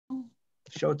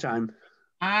Showtime.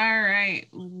 All right,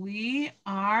 we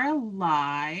are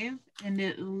live, and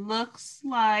it looks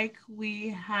like we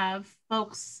have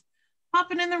folks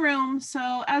popping in the room.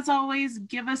 So, as always,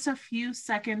 give us a few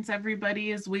seconds,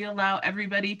 everybody, as we allow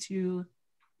everybody to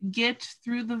get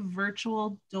through the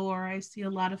virtual door. I see a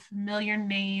lot of familiar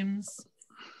names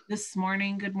this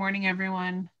morning. Good morning,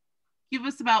 everyone. Give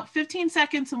us about 15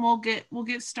 seconds, and we'll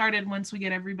get started once we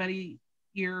get everybody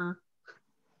here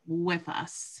with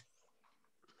us.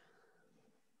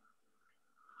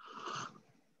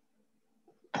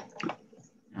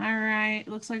 All right,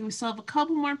 looks like we still have a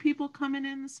couple more people coming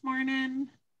in this morning,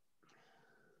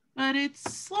 but it's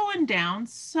slowing down.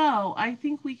 So I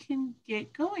think we can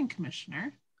get going,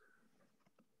 Commissioner.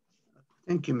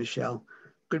 Thank you, Michelle.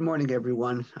 Good morning,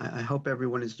 everyone. I hope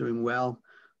everyone is doing well.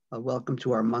 Welcome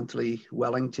to our monthly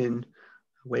Wellington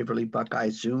Waverly Buckeye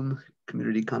Zoom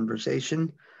community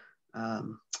conversation.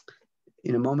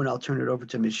 In a moment, I'll turn it over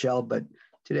to Michelle, but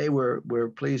today we're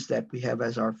pleased that we have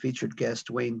as our featured guest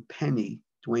Dwayne Penny,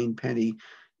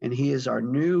 and he is our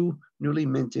newly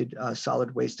minted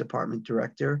Solid Waste Department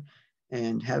Director.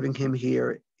 And having him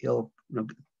here, he'll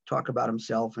talk about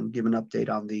himself and give an update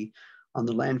on the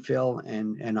landfill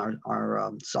and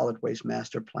our solid waste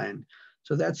master plan.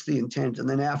 So that's the intent. And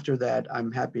then after that,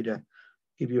 I'm happy to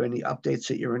give you any updates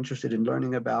that you're interested in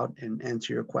learning about and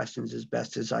answer your questions as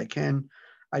best as I can.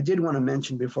 I did want to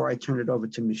mention before I turn it over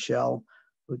to Michelle,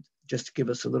 just to give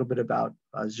us a little bit about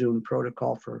Zoom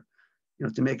protocol for,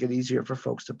 to make it easier for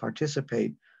folks to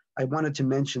participate. I wanted to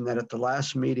mention that at the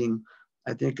last meeting,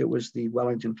 I think it was the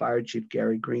Wellington Fire Chief,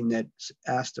 Gary Green, that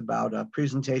asked about a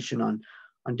presentation on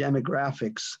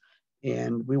demographics,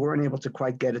 and we weren't able to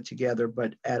quite get it together,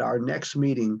 but at our next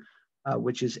meeting,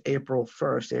 which is April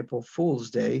 1st, April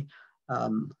Fool's Day,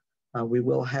 we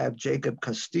will have Jacob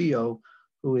Castillo,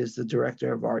 who is the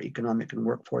director of our Economic and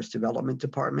Workforce Development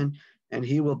Department, and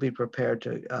he will be prepared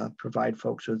to provide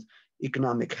folks with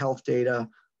economic health data,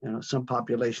 some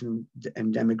population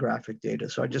and demographic data.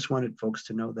 So I just wanted folks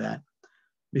to know that.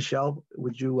 Michelle,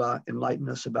 would you enlighten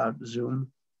us about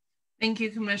Zoom? Thank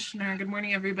you, Commissioner. Good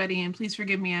morning, everybody. And please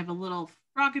forgive me, I have a little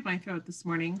frog in my throat this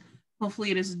morning. Hopefully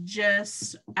it is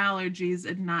just allergies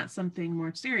and not something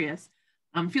more serious.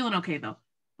 I'm feeling okay though.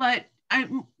 But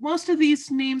most of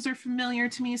these names are familiar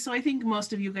to me, so I think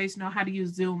most of you guys know how to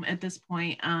use Zoom at this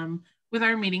point with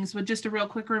our meetings. But just a real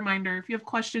quick reminder, if you have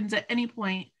questions at any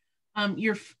point,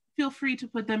 feel free to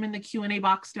put them in the Q&A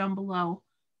box down below.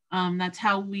 That's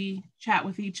how we chat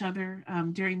with each other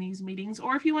during these meetings.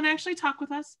 Or if you want to actually talk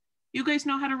with us, you guys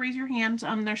know how to raise your hand.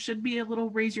 There should be a little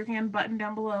raise your hand button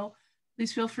down below.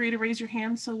 Please feel free to raise your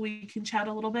hand so we can chat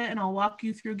a little bit, and I'll walk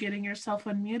you through getting yourself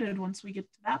unmuted once we get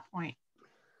to that point.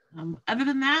 Other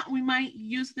than that, we might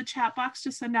use the chat box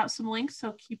to send out some links,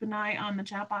 so keep an eye on the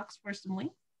chat box for some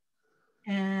links.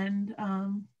 And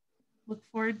look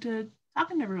forward to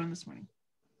talking to everyone this morning.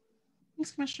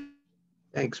 Thanks, Commissioner.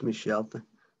 Thanks, Michelle.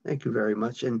 Thank you very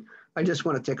much. And I just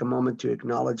want to take a moment to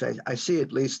acknowledge, I see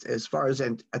at least as far as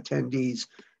attendees,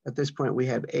 at this point we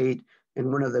have 8,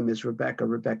 and one of them is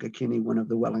Rebecca Kinney, one of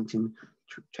the Wellington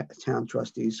town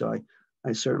trustees. So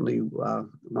I certainly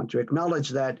want to acknowledge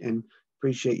that and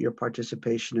appreciate your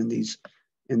participation in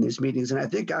these meetings. And I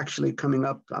think actually coming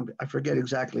up, I forget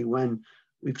exactly when,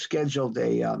 we've scheduled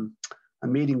a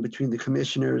meeting between the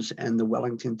commissioners and the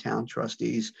Wellington town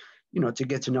trustees, to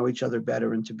get to know each other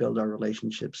better and to build our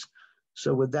relationships.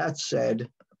 So with that said,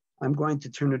 I'm going to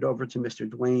turn it over to Mr.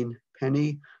 Dwayne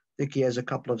Penny. I think he has a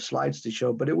couple of slides to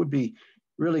show, but it would be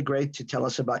really great to tell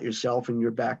us about yourself and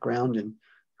your background and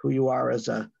who you are as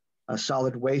a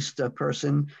solid waste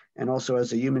person and also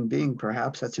as a human being,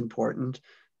 perhaps. That's important.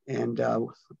 And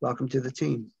welcome to the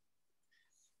team.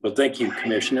 Well, thank you,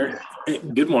 Commissioner.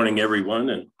 Good morning,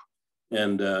 everyone.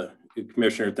 And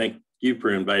Commissioner, thank you for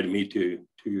inviting me to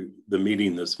the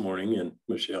meeting this morning, and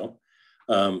Michelle.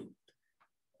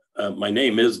 My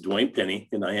name is Dwayne Penny,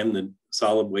 and I am the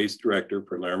Solid Waste Director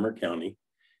for Larimer County.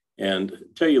 And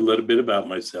tell you a little bit about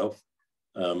myself.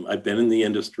 I've been in the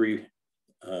industry,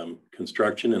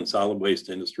 construction and solid waste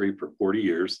industry for 40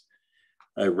 years.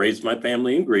 I raised my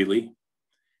family in Greeley,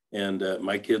 and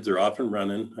my kids are off and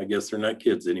running. I guess they're not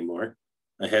kids anymore.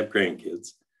 I have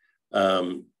grandkids.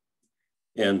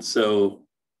 And so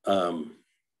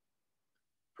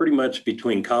pretty much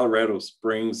between Colorado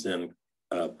Springs and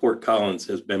Fort Collins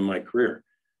has been my career.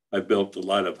 I've built a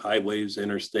lot of highways,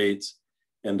 interstates,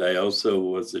 and I also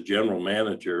was the general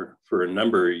manager for a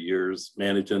number of years,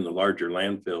 managing the larger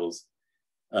landfills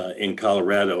in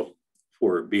Colorado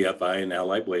for BFI and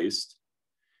Allied Waste.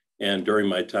 And during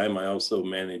my time, I also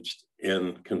managed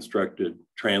and constructed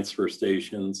transfer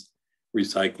stations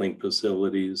recycling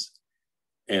facilities,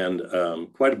 and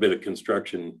quite a bit of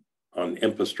construction on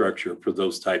infrastructure for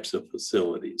those types of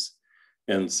facilities.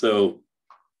 And so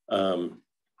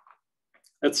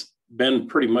that's been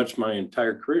pretty much my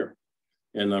entire career.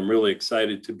 And I'm really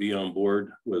excited to be on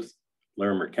board with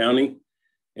Larimer County.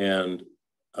 And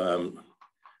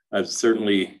I've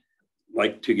certainly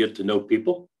like to get to know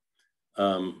people.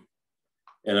 And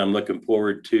I'm looking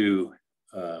forward to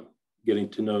getting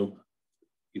to know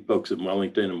you folks in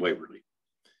Wellington and Waverly.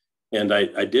 And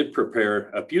I did prepare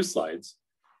a few slides,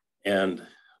 and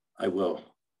I will.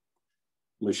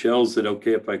 Michelle, is it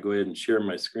okay if I go ahead and share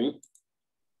my screen?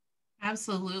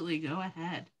 Absolutely, go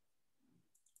ahead.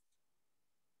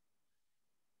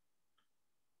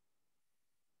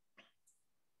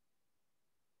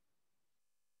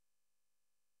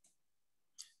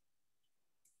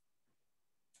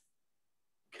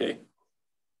 Okay.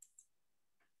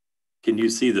 Can you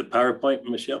see the PowerPoint,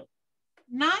 Michelle?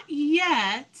 Not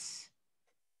yet.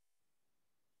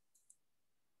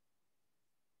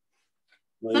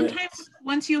 Sometimes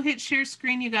once you hit share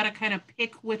screen, you got to kind of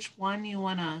pick which one you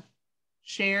want to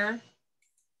share.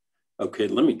 Okay,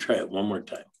 let me try it one more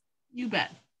time. You bet.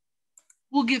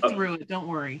 We'll get through it. Don't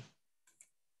worry.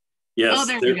 Yes. Oh,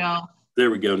 there we go.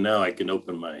 There we go. Now I can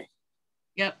open my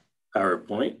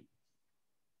PowerPoint.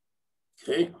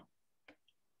 Okay.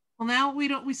 Well, now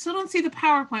we still don't see the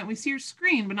PowerPoint. We see your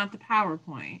screen, but not the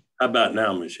PowerPoint. How about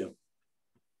now, Michelle?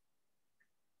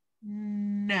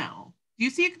 No. Do you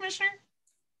see it, Commissioner?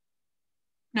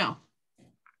 No.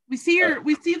 We see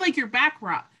like your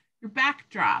backdrop.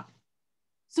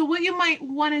 So what you might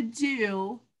want to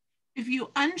do, if you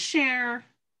unshare,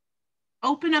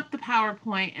 open up the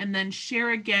PowerPoint and then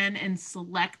share again and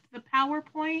select the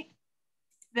PowerPoint,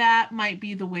 that might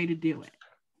be the way to do it.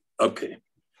 Okay.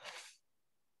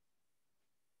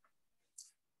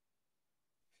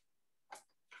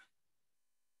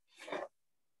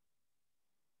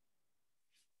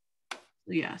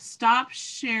 So yeah, stop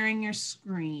sharing your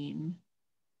screen.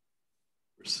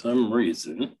 For some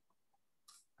reason.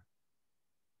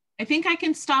 I think I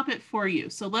can stop it for you.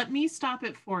 So let me stop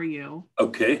it for you.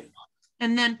 Okay.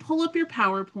 And then pull up your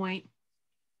PowerPoint.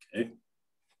 Okay.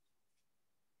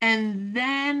 And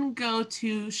then go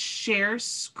to share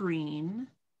screen.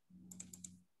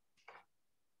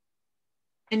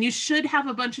 And you should have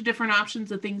a bunch of different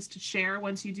options of things to share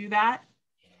once you do that.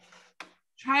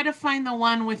 Try to find the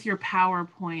one with your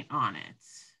PowerPoint on it.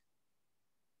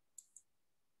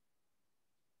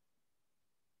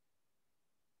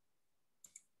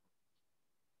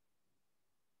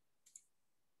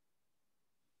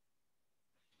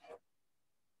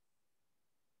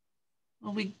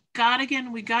 Well, we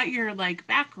got your like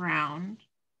background.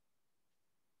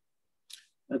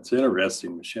 That's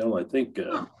interesting, Michelle. I think.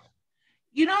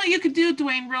 You know what you could do,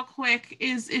 Dwayne, real quick,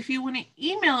 is if you want to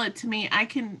email it to me, I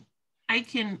can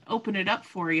open it up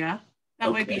for you.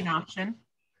 That might be an option.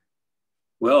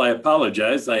 Well, I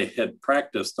apologize. I had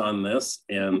practiced on this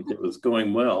and it was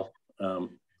going well.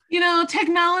 You know,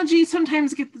 technology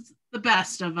sometimes gets the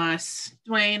best of us,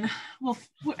 Dwayne. Well,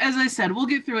 as I said, we'll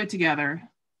get through it together.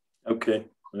 Okay.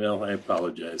 Well, I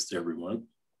apologize to everyone.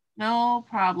 No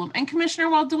problem. And Commissioner,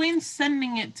 while Dwayne's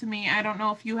sending it to me, I don't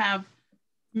know if you have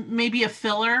maybe a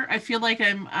filler. I feel like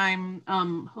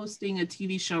I'm hosting a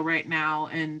TV show right now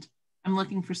and I'm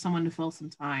looking for someone to fill some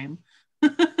time.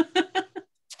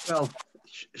 Well,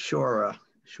 sure,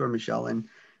 Michelle. And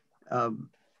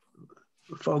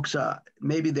folks,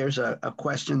 maybe there's a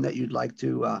question that you'd like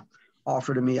to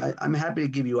offer to me. I'm happy to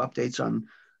give you updates on,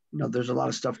 there's a lot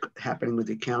of stuff happening with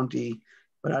the county,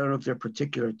 but I don't know if there are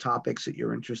particular topics that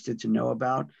you're interested to know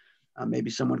about. Maybe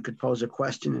someone could pose a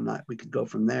question and we could go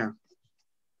from there.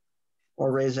 Or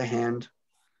raise a hand.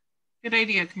 Good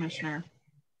idea, Commissioner.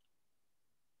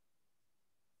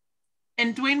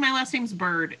 And Dwayne, my last name's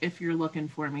Bird, if you're looking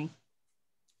for me.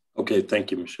 Okay, thank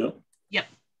you, Michelle. Yep.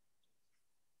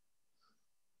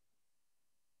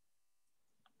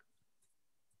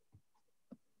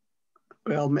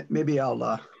 Well, maybe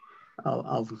I'll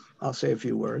say a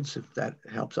few words if that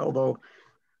helps. Although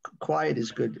quiet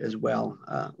is good as well.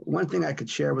 One thing I could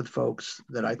share with folks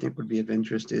that I think would be of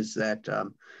interest is that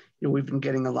we've been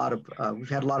getting we've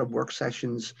had a lot of work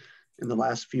sessions in the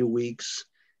last few weeks,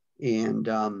 and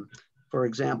for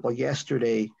example,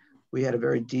 yesterday we had a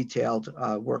very detailed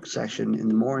work session in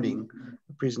the morning,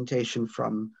 a presentation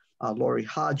from Lori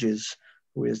Hodges,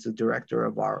 who is the director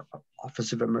of our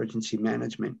Office of Emergency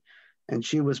Management. And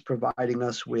she was providing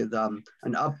us with an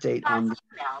update on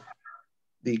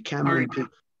the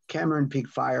Cameron Peak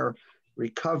fire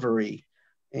recovery,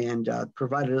 and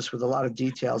provided us with a lot of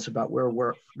details about where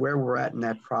we're at in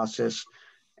that process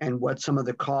and what some of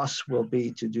the costs will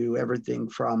be to do everything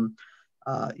from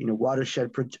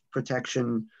watershed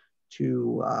protection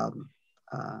to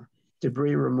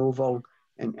debris removal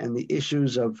and the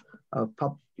issues of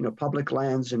public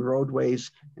lands and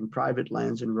roadways and private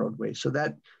lands and roadways. So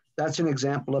that's an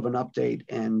example of an update.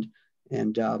 And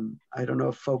I don't know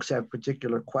if folks have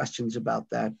particular questions about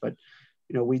that, but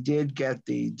we did get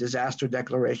the disaster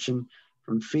declaration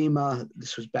from FEMA.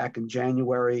 This was back in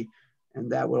January,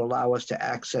 and that will allow us to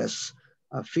access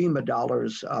FEMA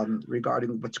dollars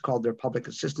regarding what's called their public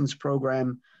assistance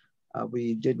program.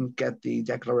 We didn't get the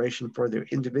declaration for their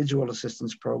individual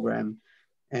assistance program,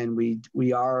 and we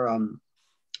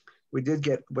did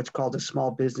get what's called a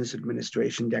Small Business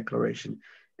Administration declaration.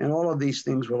 And all of these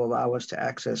things will allow us to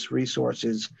access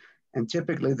resources, and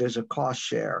typically there's a cost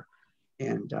share.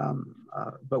 And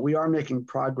but we are making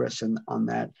progress on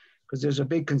that, because there's a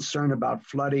big concern about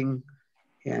flooding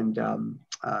and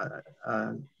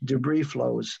debris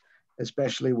flows,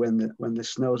 especially when the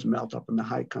snows melt up in the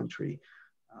high country.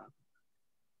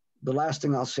 The last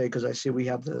thing I'll say, because I see we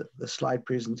have the slide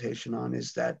presentation on,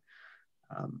 is that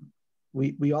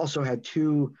we also had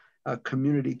two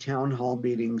community town hall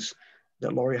meetings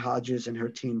that Lori Hodges and her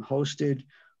team hosted.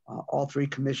 All three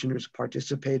commissioners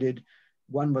participated.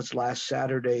 One was last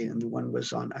Saturday, and the one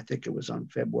was on, I think it was on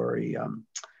February,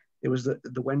 it was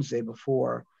the Wednesday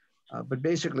before. But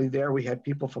basically there we had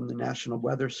people from the National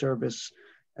Weather Service,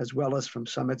 as well as from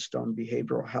Summit Stone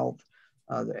Behavioral Health,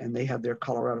 and they had their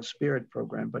Colorado Spirit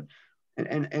program, but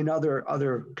and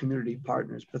other community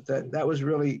partners. But that was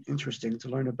really interesting to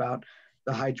learn about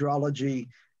the hydrology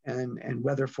and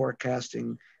weather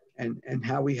forecasting and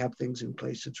how we have things in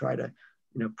place to try to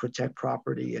protect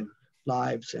property and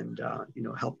lives and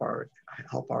help our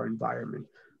environment.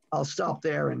 I'll stop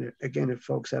there, and again, if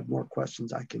folks have more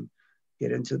questions, we can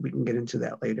get into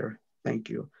that later. Thank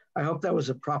you. I hope that was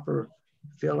a proper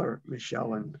filler,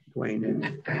 Michelle and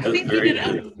Dwayne. I think you did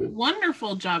a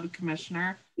wonderful job,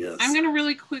 Commissioner. Yes. I'm going to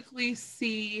really quickly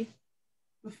see,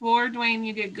 before Dwayne,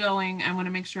 you get going, I want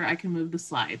to make sure I can move the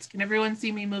slides. Can everyone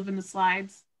see me moving the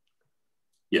slides?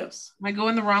 Yes. Am I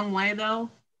going the wrong way though?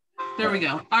 There we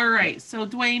go. All right. So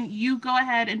Dwayne, you go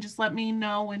ahead and just let me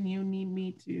know when you need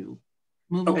me to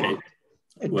move along.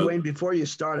 And Dwayne, before you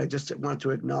start, I just want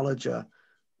to acknowledge a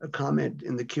comment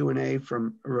in the Q&A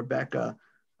from Rebecca.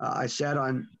 I sat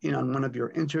on one of your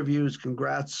interviews.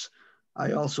 Congrats.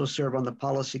 I also serve on the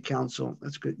Policy Council.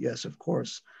 That's good. Yes, of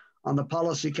course. On the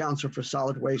Policy Council for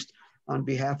Solid Waste on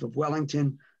behalf of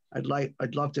Wellington.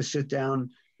 I'd love to sit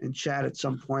down and chat at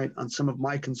some point on some of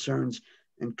my concerns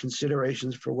and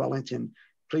considerations for Wellington.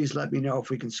 Please let me know if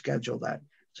we can schedule that.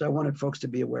 So I wanted folks to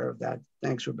be aware of that.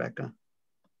 Thanks, Rebecca.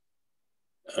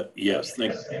 Yes,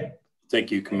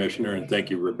 thank you, Commissioner, and thank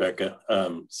you, Rebecca.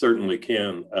 Certainly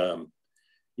can.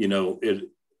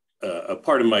 A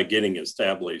part of my getting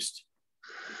established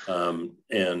and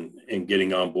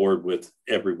getting on board with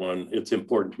everyone, it's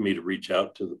important to me to reach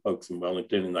out to the folks in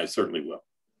Wellington, and I certainly will.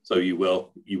 So you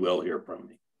will hear from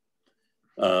me.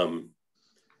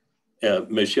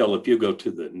 Michelle, if you go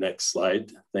to the next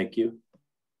slide, thank you.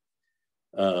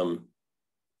 So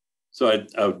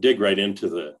I'll dig right into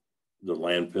the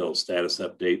landfill status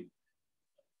update.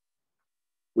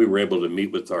 We were able to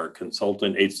meet with our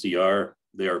consultant, HDR.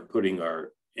 They are putting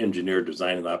our engineer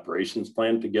design and operations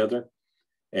plan together.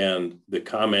 And the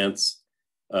comments,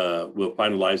 we'll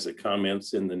finalize the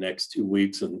comments in the next 2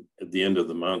 weeks, and at the end of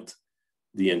the month,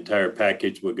 the entire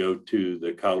package will go to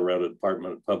the Colorado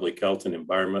Department of Public Health and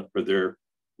Environment for their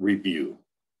review.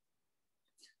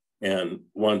 And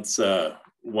once the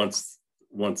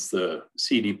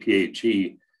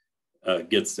CDPHE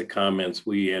gets the comments,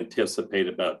 we anticipate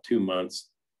about 2 months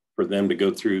for them to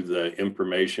go through the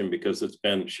information, because it's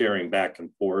been sharing back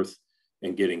and forth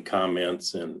and getting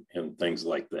comments and things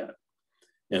like that.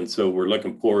 And so we're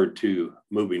looking forward to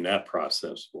moving that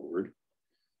process forward.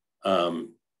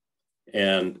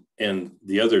 And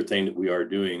the other thing that we are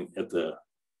doing at the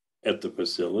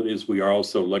facility is we are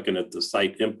also looking at the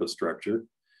site infrastructure,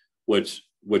 which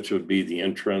would be the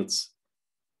entrance,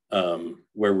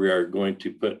 where we are going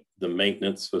to put the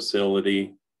maintenance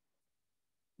facility,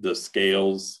 the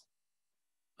scales,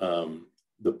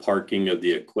 the parking of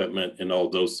the equipment, and all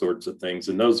those sorts of things.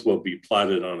 And those will be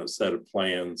plotted on a set of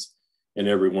plans, and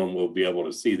everyone will be able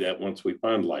to see that once we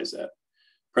finalize that.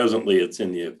 Presently, it's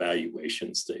in the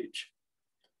evaluation stage.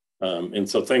 And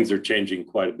so things are changing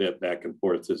quite a bit back and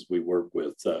forth as we work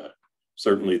with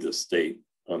certainly the state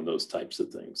on those types of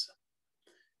things.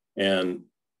 And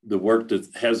the work that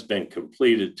has been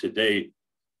completed to date,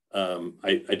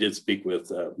 I did speak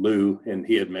with Lou, and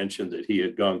he had mentioned that he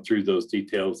had gone through those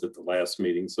details at the last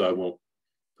meeting, so I won't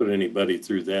put anybody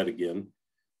through that again.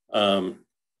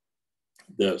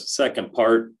 The second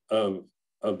part of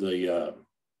the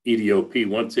EDOP,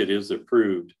 once it is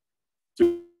approved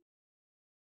through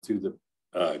the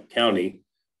county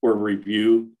for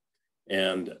review,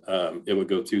 and it would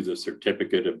go through the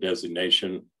certificate of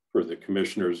designation for the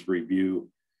commissioner's review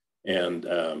and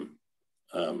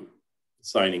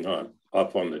signing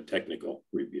off on the technical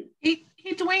review. Hey,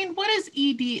 Dwayne, what does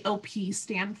EDOP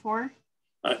stand for?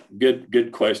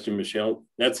 Good question, Michelle.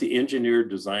 That's the Engineer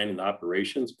Design and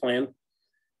Operations Plan.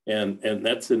 And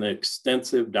that's an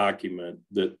extensive document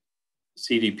that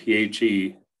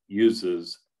CDPHE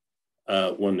uses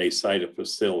when they site a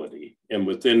facility. And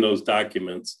within those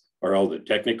documents are all the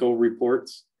technical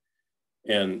reports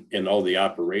and all the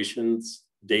operations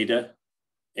data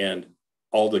and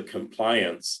all the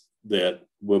compliance that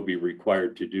will be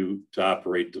required to do to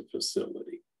operate the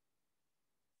facility.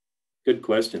 Good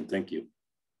question, thank you.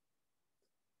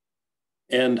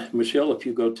 And Michelle, if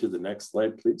you go to the next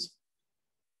slide, please.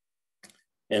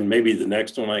 And maybe the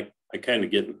next one, I kind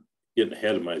of getting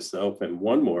ahead of myself, and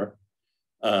one more.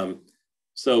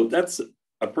 So that's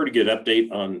a pretty good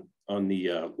update on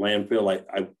the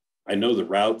landfill. I know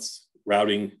the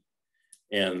routing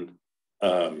and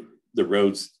the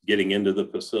roads getting into the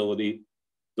facility.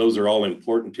 Those are all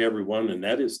important to everyone, and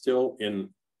that is still in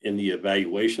the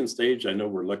evaluation stage. I know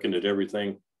we're looking at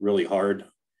everything really hard,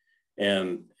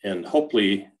 and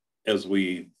hopefully as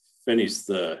we finish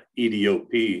the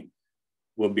EDOP,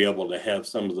 we'll be able to have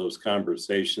some of those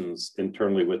conversations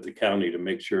internally with the county to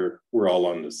make sure we're all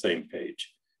on the same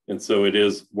page. And so it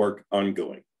is work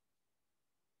ongoing.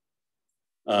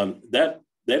 That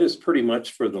is pretty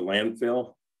much for the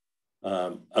landfill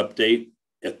update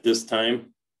at this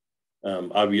time.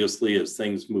 Obviously, as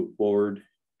things move forward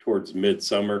towards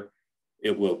midsummer,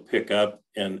 it will pick up.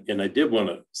 And I did want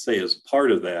to say, as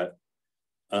part of that,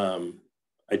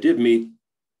 I did meet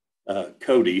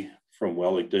Cody from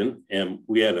Wellington, and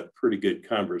we had a pretty good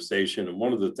conversation. And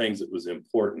one of the things that was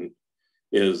important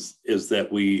is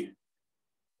that we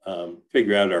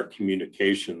figure out our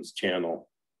communications channel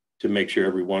to make sure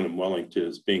everyone in Wellington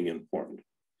is being informed.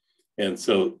 And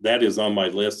so that is on my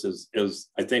list. As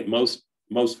I think most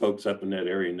folks up in that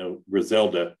area know,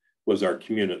 Griselda was our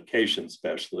communication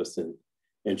specialist,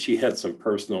 and she had some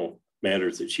personal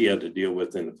matters that she had to deal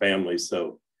with in the family.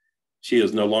 So she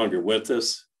is no longer with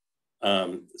us.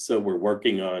 So we're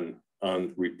working on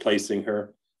replacing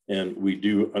her, and we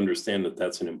do understand that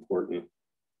that's an important,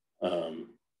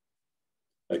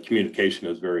 communication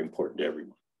is very important to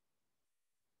everyone.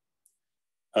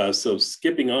 So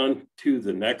skipping on to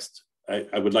the next,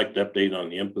 I would like to update on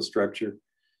the infrastructure.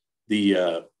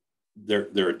 There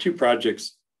are two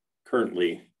projects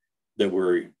currently that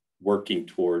we're working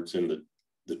towards in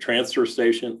the transfer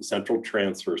station, central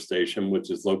transfer station, which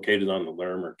is located on the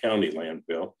Larimer County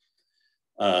landfill.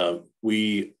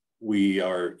 We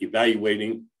are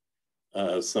evaluating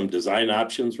some design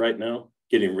options right now,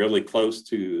 getting really close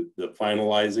to the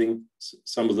finalizing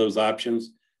some of those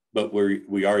options, but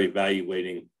we are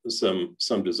evaluating some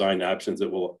design options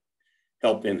that will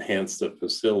help enhance the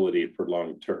facility for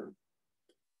long term.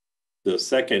 The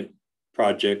second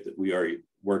project that we are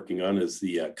working on is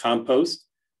the compost.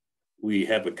 We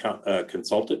have a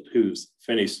consultant who's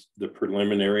finished the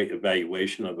preliminary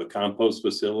evaluation of a compost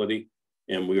facility,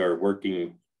 and we are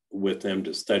working with them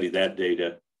to study that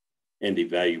data and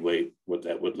evaluate what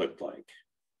that would look like.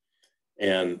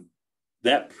 And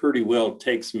that pretty well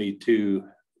takes me to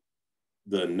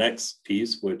the next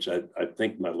piece, which I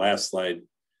think my last slide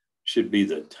should be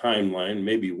the timeline.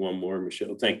 Maybe one more,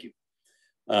 Michelle. Thank you.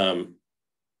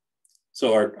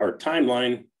 So our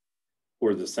timeline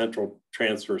for the central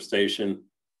transfer station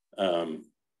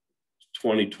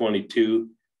 2022,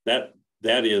 that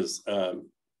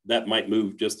might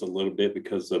move just a little bit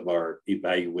because of our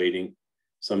evaluating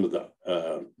some of the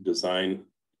design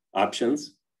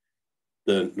options.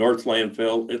 The North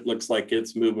landfill, it looks like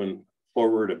it's moving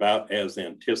forward about as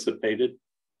anticipated.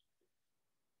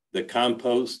 The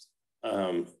compost,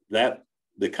 the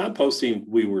composting,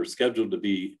 we were scheduled to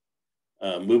be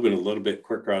moving a little bit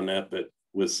quicker on that, but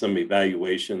with some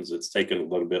evaluations, it's taken a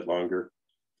little bit longer.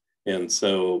 And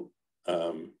so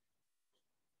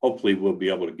hopefully we'll be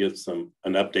able to get an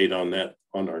update on that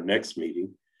on our next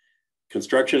meeting.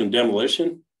 Construction and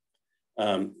demolition,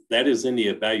 that is in the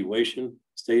evaluation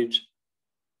stage.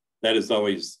 That is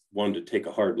always one to take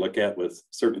a hard look at with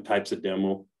certain types of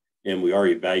demo, and we are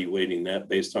evaluating that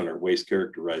based on our waste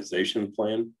characterization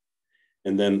plan.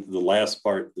 And then the last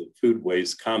part, the food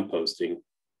waste composting,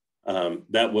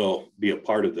 that will be a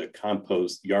part of the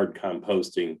yard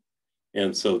composting.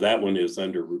 And so that one is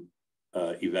under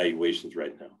evaluations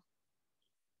right now.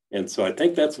 And so I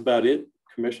think that's about it,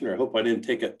 Commissioner. I hope I didn't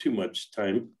take up too much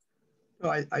time.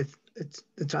 No,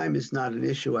 the time is not an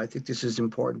issue. I think this is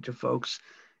important to folks.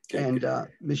 Okay. And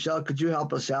Michelle, could you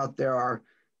help us out? There are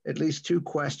at least 2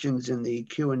 questions in the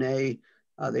Q&A.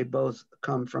 They both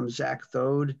come from Zach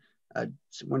Thode.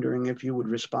 Wondering if you would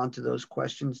respond to those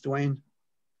questions, Dwayne?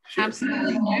 Sure.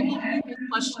 Absolutely. I will read those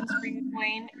questions for you,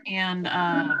 Dwayne. And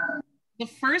the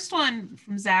first one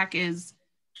from Zach is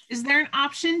there an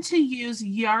option to use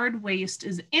yard waste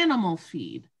as animal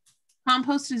feed?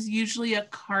 Compost is usually a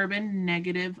carbon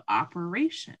negative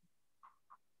operation.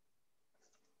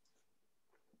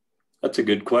 That's a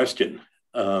good question.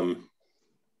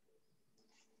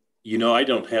 You know, I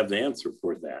don't have the answer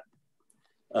for that.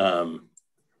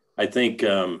 I think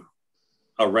I'll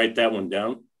write that one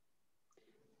down,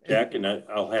 Jack, and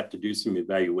I'll have to do some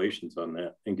evaluations on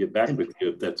that and get back with you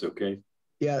if that's okay.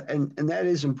 Yeah, and that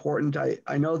is important.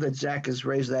 I know that Zach has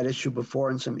raised that issue before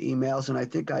in some emails, and I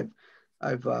think I've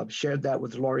shared that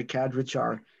with Lori Kadrich,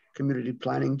 our community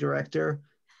planning director.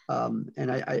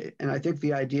 And I think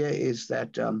the idea is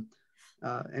that,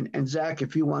 and Zach,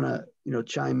 if you want to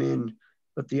chime in,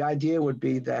 but the idea would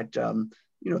be that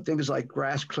things like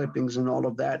grass clippings and all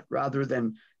of that, rather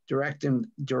than directing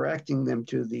them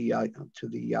to the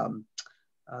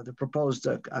proposed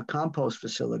compost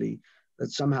facility,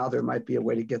 that somehow there might be a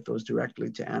way to get those directly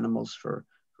to animals for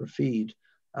feed.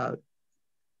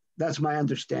 That's my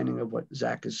understanding of what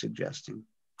Zach is suggesting.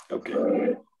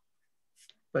 Okay.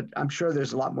 But I'm sure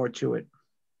there's a lot more to it.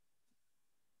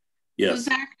 Yes.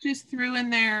 So Zach just threw in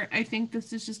there, I think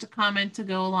this is just a comment to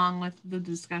go along with the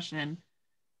discussion.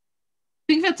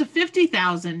 I think that's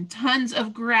 50,000 tons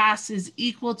of grass is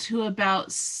equal to about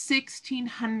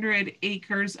 1,600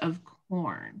 acres of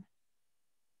corn.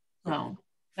 So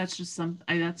that's just a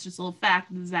little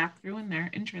fact that Zach threw in there.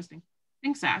 Interesting.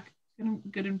 Thanks, Zach.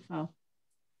 Good info.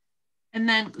 And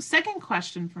then second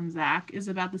question from Zach is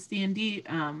about the C&D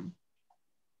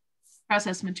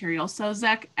process material. So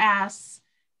Zach asks,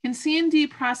 can C&D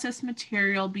process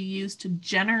material be used to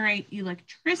generate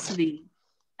electricity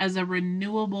as a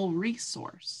renewable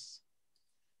resource?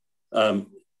 That's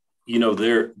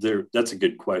a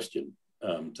good question,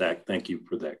 Zach. Thank you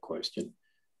for that question.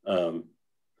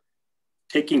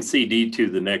 Taking CD to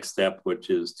the next step, which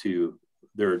is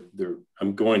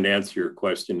I'm going to answer your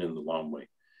question in the long way.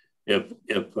 If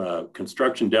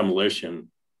construction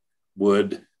demolition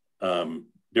would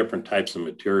different types of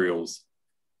materials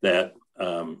that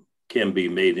can be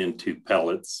made into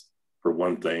pellets, for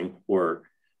one thing, or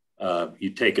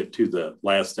you take it to the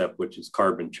last step, which is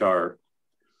carbon char.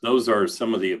 Those are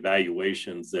some of the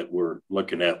evaluations that we're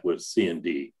looking at with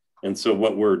C&D. And so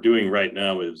what we're doing right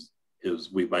now is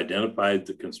we've identified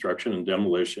the construction and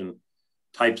demolition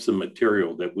types of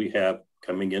material that we have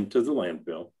coming into the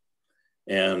landfill.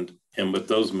 And with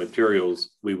those materials,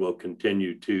 we will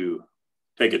continue to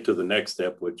take it to the next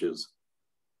step, which is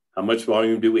how much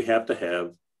volume do we have to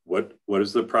have? What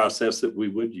is the process that we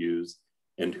would use?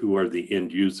 And who are the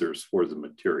end users for the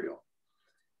material?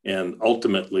 And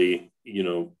ultimately,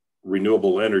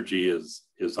 renewable energy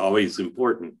is always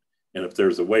important. And if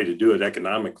there's a way to do it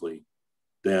economically,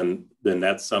 then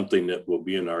that's something that will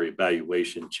be in our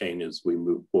evaluation chain as we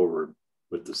move forward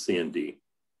with the C&D.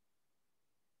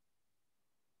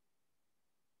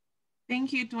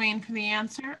 Thank you, Dwayne, for the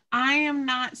answer. I am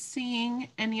not seeing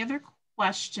any other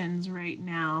questions right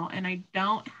now, and I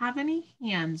don't have any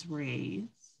hands raised.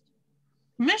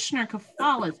 Commissioner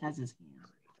Kefalas has his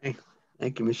hand.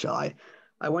 Thank you, Michelle.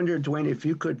 I wonder, Dwayne, if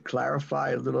you could clarify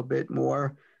a little bit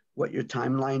more what your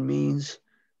timeline means.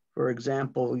 For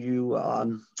example, you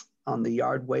on the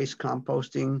yard waste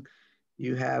composting,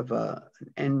 you have the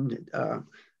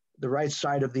right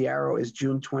side of the arrow is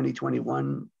June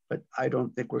 2021, but I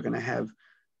don't think we're going to have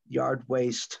yard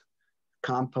waste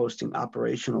composting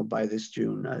operational by this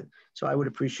June. So I would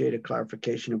appreciate a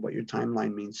clarification of what your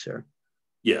timeline means, sir.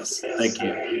 Yes, thank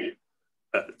you.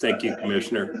 Thank you,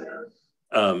 Commissioner.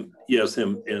 Yes,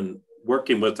 in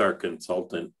working with our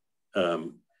consultant,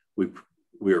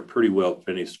 we are pretty well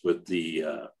finished with the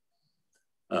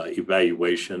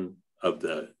evaluation of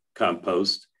the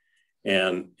compost.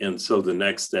 And so the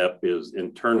next step is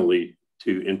internally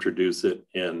to introduce it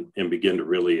and begin to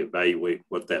really evaluate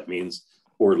what that means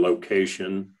for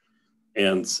location.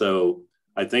 And so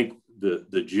I think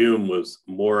the June was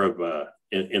more of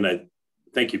and I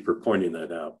thank you for pointing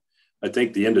that out. I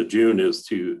think the end of June is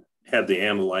to have the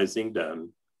analyzing done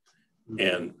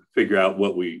and figure out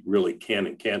what we really can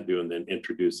and can't do, and then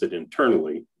introduce it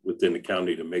internally within the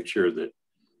county to make sure that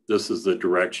this is the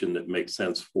direction that makes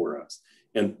sense for us.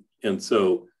 And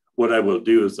so what I will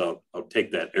do is I'll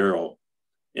take that arrow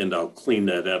and I'll clean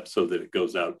that up so that it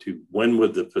goes out to when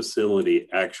would the facility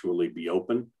actually be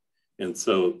open. And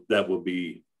so that will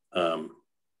be,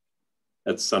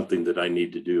 that's something that I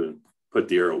need to do and put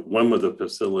the arrow, when will the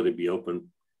facility be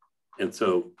open? And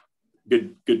so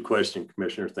good question,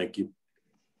 Commissioner, thank you.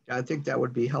 I think that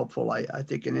would be helpful. I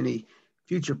think in any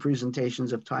future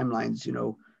presentations of timelines,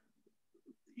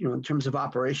 in terms of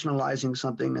operationalizing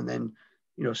something and then,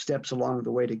 steps along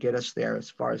the way to get us there as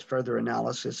far as further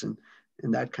analysis and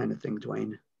that kind of thing,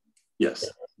 Dwayne. Yes.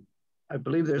 I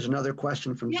believe there's another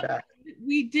question from Zach.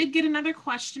 We did get another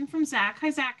question from Zach. Hi,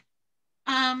 Zach.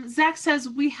 Zach says,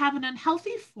 we have an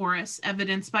unhealthy forest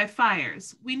evidenced by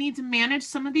fires. We need to manage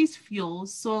some of these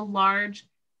fuels, so a large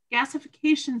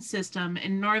gasification system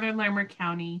in northern Larimer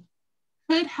County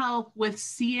could help with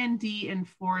CND and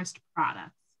forest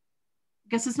products. I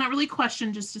guess it's not really a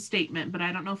question, just a statement, but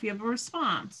I don't know if you have a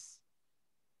response.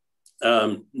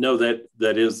 No,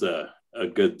 that is a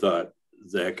good thought,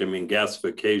 Zach. I mean,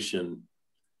 gasification,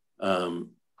 so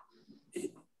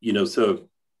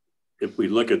if we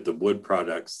look at the wood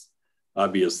products,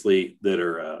 obviously, that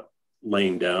are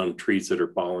laying down, trees that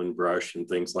are falling, brush and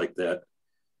things like that,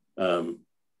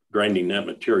 grinding that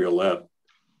material up,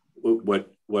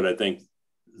 what I think,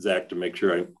 Zach, to make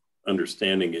sure I'm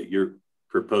understanding it, you're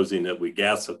proposing that we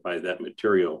gasify that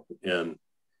material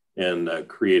and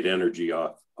create energy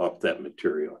off that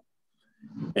material.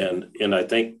 And I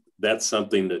think that's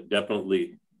something that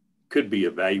definitely could be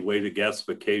evaluated.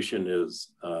 Gasification is,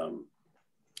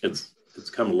 it's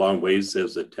come a long ways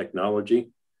as a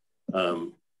technology.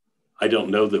 I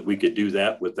don't know that we could do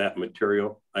that with that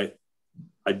material. I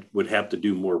would have to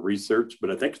do more research,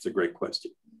 but I think it's a great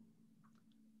question.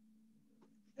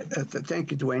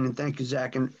 Thank you, Dwayne, and thank you,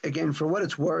 Zach. And again, for what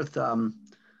it's worth,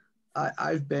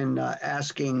 I've been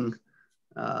asking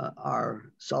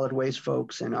our solid waste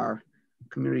folks and our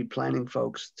community planning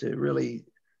folks to really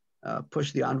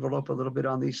push the envelope a little bit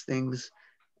on these things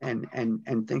and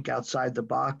think outside the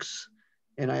box.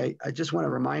 And I just want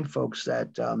to remind folks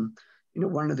that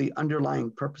one of the underlying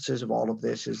purposes of all of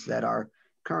this is that our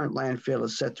current landfill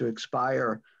is set to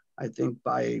expire, I think,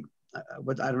 by I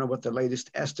don't know what the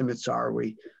latest estimates are.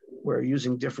 We're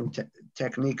using different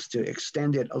techniques to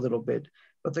extend it a little bit,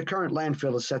 but the current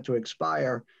landfill is set to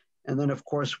expire. And then, of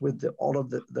course, with all of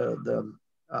the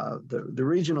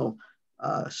regional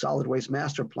solid waste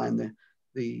master plan,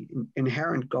 the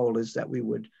inherent goal is that we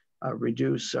would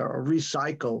reduce or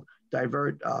recycle,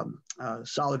 divert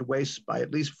solid waste by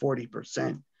at least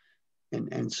 40%.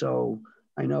 And so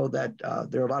I know that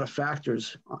there are a lot of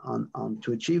factors on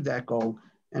to achieve that goal.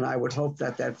 And I would hope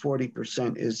that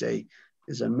 40% is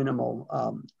a minimal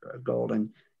goal. And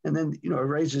then, it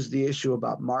raises the issue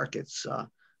about markets.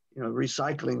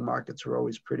 Recycling markets are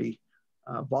always pretty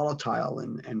volatile.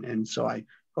 And so I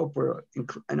hope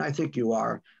and I think you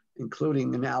are,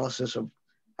 including analysis of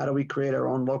how do we create our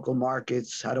own local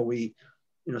markets? How do we,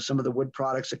 some of the wood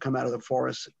products that come out of the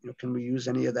forest, can we use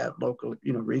any of that local,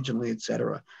 regionally, et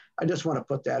cetera? I just want to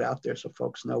put that out there so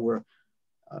folks know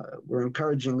we're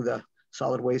encouraging the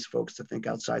solid waste folks to think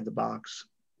outside the box.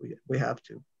 We have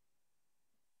to.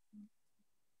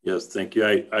 Yes, thank you.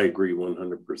 I agree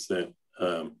 100%.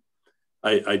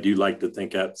 I do like to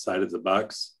think outside of the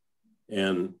box.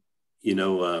 And,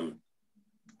 to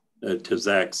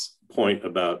Zach's point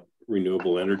about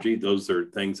renewable energy, those are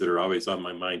things that are always on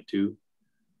my mind too,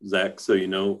 Zach. So,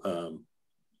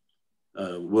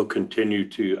 we'll continue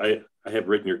to, I have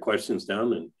written your questions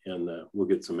down and we'll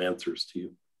get some answers to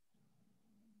you.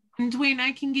 And Dwayne,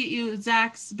 I can get you,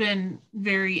 Zach's been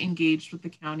very engaged with the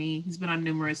county. He's been on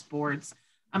numerous boards.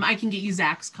 I can get you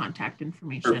Zach's contact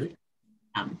information.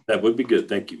 That would be good.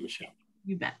 Thank you, Michelle.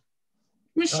 You bet.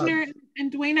 Commissioner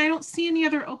and Dwayne, I don't see any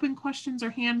other open questions or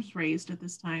hands raised at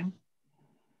this time.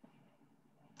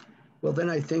 Well, then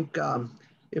I think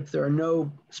if there are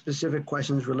no specific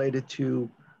questions related to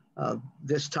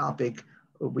this topic,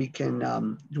 we can,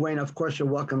 Dwayne, of course, you're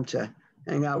welcome to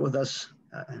hang out with us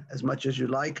as much as you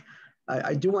like.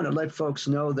 I do want to let folks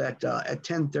know that at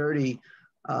 10:30,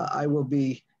 I will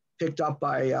be picked up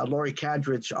by Lori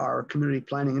Kadrich, our Community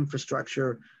Planning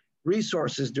Infrastructure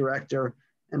Resources Director,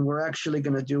 and we're actually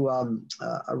going to do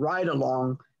a ride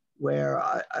along where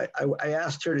I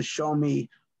asked her to show me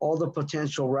all the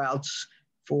potential routes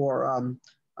for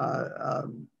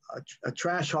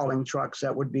trash hauling trucks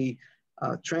that would be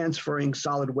transferring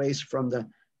solid waste from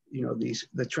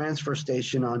the transfer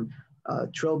station on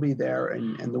Trilby there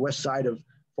and the west side of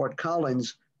Fort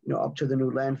Collins, up to the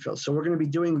new landfill. So we're going to be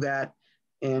doing that.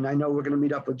 And I know we're going to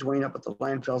meet up with Dwayne up at the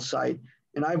landfill site.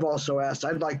 And I've also asked,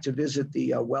 I'd like to visit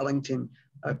the Wellington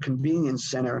convenience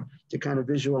center to kind of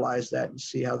visualize that and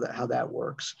see how that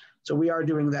works. So we are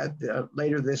doing that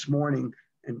later this morning,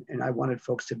 and I wanted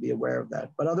folks to be aware of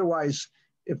that. But otherwise,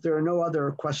 if there are no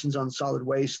other questions on solid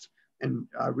waste and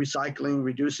recycling,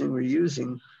 reducing,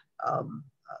 reusing,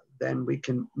 then we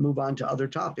can move on to other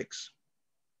topics.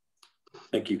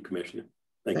 Thank you, Commissioner.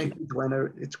 Thank you,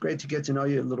 Gwen. It's great to get to know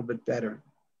you a little bit better.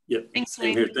 Yep. Thanks,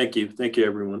 Same here. Thank you. Thank you,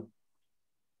 everyone.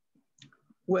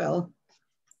 Well,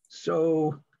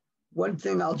 so one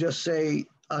thing I'll just say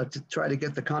to try to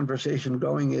get the conversation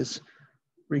going is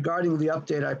regarding the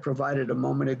update I provided a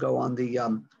moment ago on the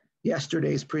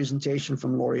yesterday's presentation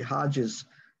from Lori Hodges.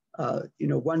 A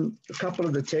couple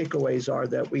of the takeaways are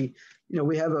that we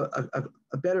have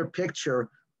a better picture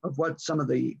of what some of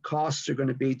the costs are going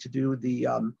to be to do the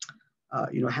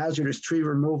hazardous tree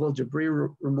removal, debris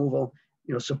removal,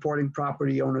 supporting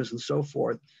property owners and so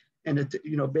forth. And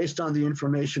based on the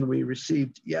information we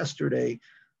received yesterday,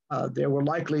 there will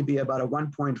likely be about a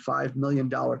 $1.5 million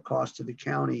cost to the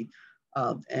county.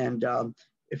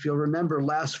 If you'll remember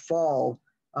last fall,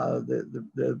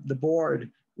 the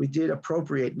board, we did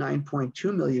appropriate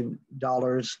 $9.2 million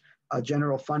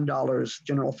general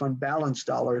fund balance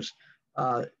dollars,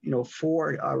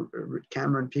 for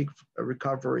Cameron Peak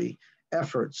recovery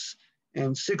efforts.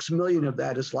 And $6 million of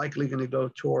that is likely going to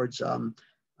go towards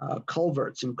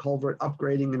culverts and culvert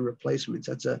upgrading and replacements.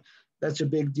 That's a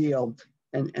big deal.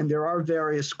 And there are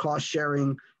various cost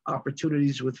sharing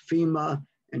opportunities with FEMA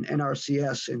and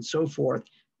NRCS and so forth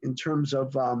in terms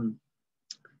of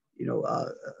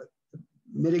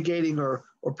mitigating or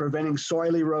preventing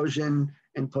soil erosion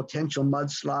and potential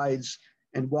mudslides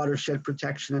and watershed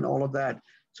protection and all of that.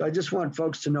 So I just want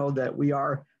folks to know that we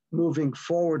are moving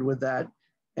forward with that.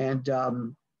 And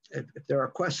if there are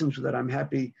questions that I'm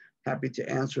happy to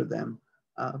answer them.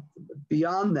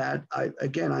 Beyond that,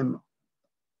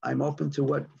 I'm open to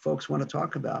what folks want to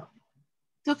talk about.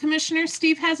 So Commissioner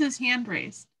Steve has his hand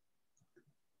raised.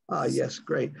 Yes,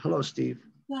 great. Hello, Steve.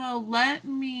 So let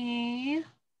me,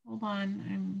 hold on.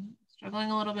 I'm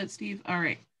struggling a little bit, Steve. All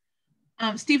right.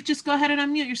 Steve, just go ahead and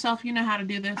unmute yourself. You know how to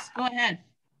do this. Go ahead.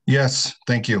 Yes,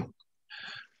 thank you.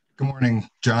 Good morning,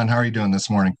 John. How are you doing this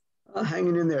morning?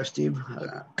 Hanging in there, Steve.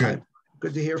 Good.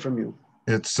 Good to hear from you.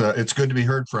 It's good to be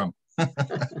heard from.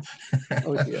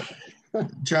 Oh, dear.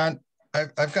 John,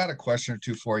 I've got a question or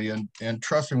two for you, and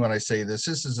trust me when I say this.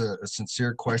 This is a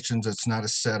sincere question. It's not a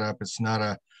setup. It's not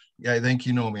a. Yeah, I think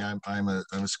you know me. I'm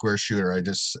a square shooter.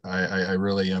 I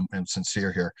really am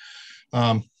sincere here.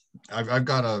 I've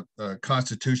got a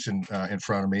Constitution in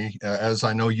front of me, as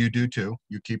I know you do too.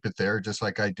 You keep it there just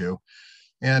like I do.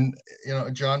 And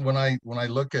John, when I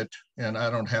look at, and I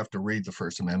don't have to read the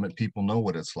First Amendment, people know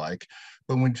what it's like.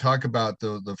 But when you talk about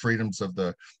the freedoms of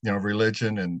the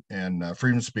religion and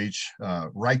freedom of speech,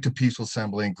 right to peaceful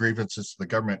assembly, and grievances to the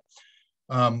government,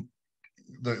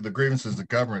 the grievances of the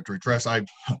government to redress. I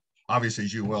obviously,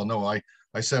 as you well know, I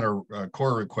sent a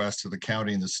core request to the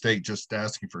county and the state just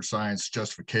asking for science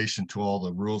justification to all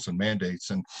the rules and mandates.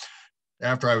 And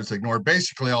after I was ignored,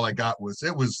 basically all I got was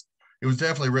it was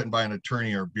definitely written by an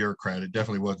attorney or a bureaucrat. It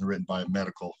definitely wasn't written by a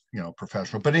medical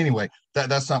professional. But anyway,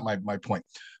 that's not my point.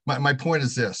 My point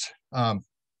is this.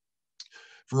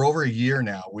 For over a year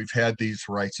now, we've had these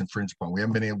rights infringed upon. We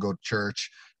haven't been able to go to church.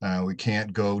 We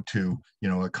can't go to,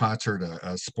 a concert,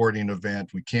 a sporting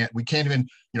event. We can't even,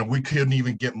 we couldn't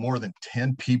even get more than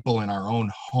 10 people in our own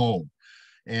home.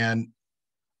 And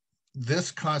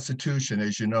this Constitution,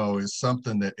 as you know, is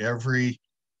something that every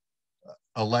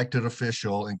elected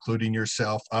official, including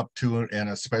yourself, up to and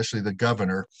especially the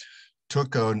governor,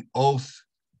 took an oath,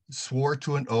 swore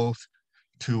to an oath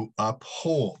to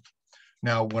uphold.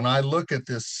 Now, when I look at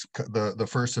this, the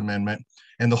First Amendment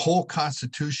and the whole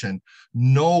Constitution,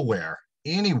 nowhere,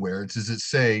 anywhere does it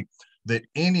say that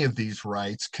any of these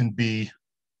rights can be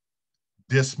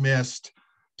dismissed,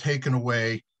 taken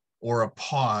away, or a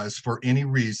pause for any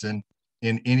reason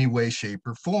in any way, shape,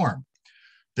 or form.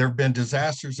 There have been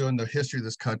disasters in the history of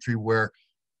this country where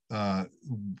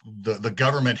the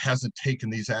government hasn't taken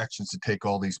these actions to take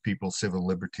all these people's civil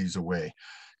liberties away.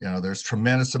 There's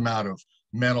tremendous amount of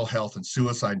mental health and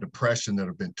suicide and depression that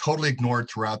have been totally ignored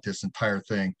throughout this entire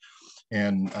thing.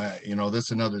 And, this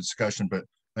is another discussion, but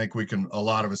I think a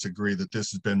lot of us agree that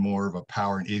this has been more of a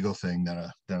power and ego thing than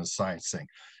a science thing.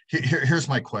 Here's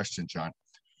my question, John.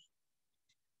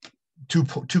 Two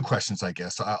questions, I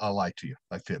guess. I'll lie to you.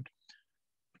 I fibbed.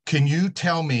 Can you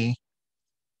tell me,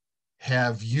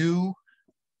 have you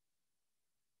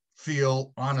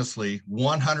feel honestly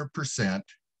 100%,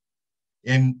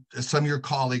 and some of your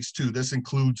colleagues too, this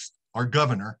includes our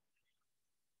governor,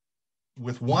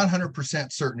 with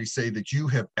 100% certainty say that you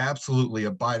have absolutely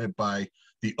abided by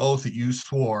the oath that you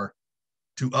swore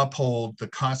to uphold the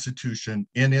Constitution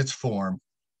in its form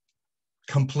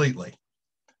completely?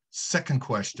 Second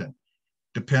question,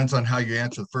 depends on how you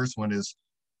answer the first one, is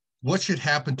what should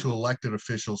happen to elected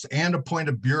officials and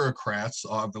appointed bureaucrats,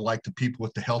 like the people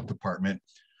with the health department,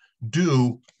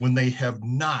 do when they have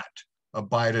not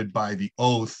abided by the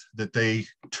oath that they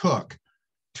took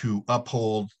to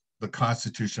uphold the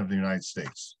Constitution of the United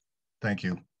States? Thank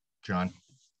you, John.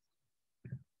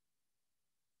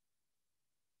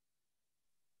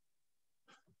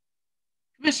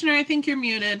 Commissioner, I think you're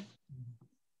muted.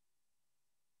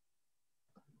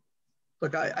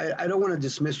 Look, I don't want to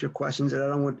dismiss your questions, and I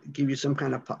don't want to give you some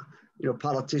kind of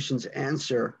politician's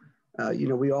answer.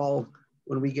 We all,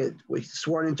 when we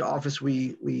sworn into office,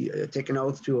 we take an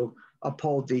oath to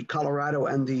uphold the Colorado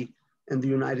and the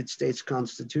United States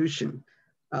Constitution.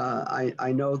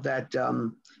 I know that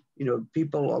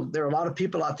people, there are a lot of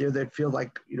people out there that feel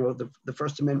like the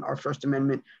First Amendment, our First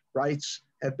Amendment rights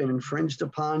have been infringed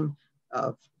upon,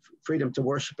 freedom to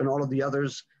worship and all of the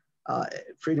others,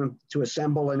 freedom to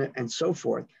assemble and so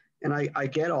forth. And I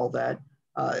get all that,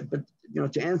 but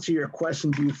to answer your question,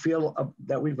 do you feel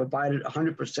that we've abided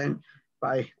 100%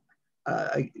 by?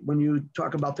 When you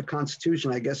talk about the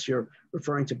Constitution, I guess you're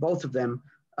referring to both of them.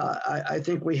 I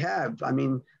think we have. I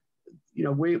mean,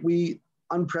 we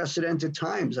unprecedented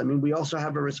times. I mean, we also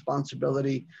have a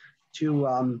responsibility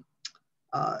to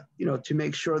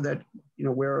make sure that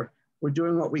we're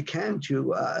doing what we can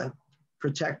to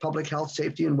protect public health,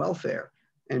 safety, and welfare.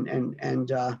 It's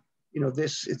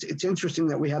interesting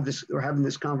that we're having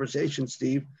this conversation,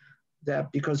 Steve,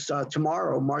 that because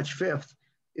tomorrow, March 5th,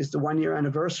 is the 1-year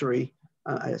anniversary.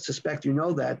 I suspect you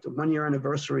know that, the 1-year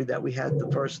anniversary that we had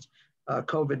the first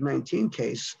COVID-19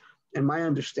 case. And my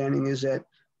understanding is that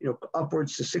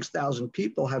upwards to 6,000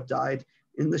 people have died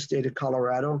in the state of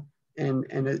Colorado. And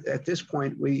at this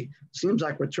point, seems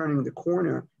like we're turning the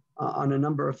corner on a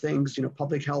number of things,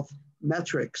 public health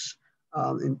metrics,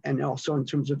 and also in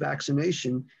terms of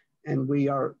vaccination. And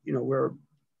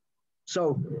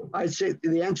so I'd say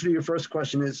the answer to your first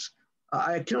question is,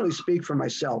 I can only speak for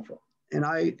myself, and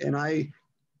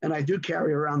I do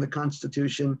carry around the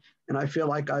Constitution, and I feel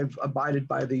like I've abided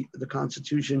by the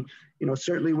Constitution,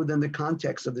 certainly within the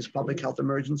context of this public health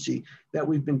emergency that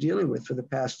we've been dealing with for the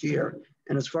past year.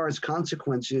 And as far as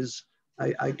consequences,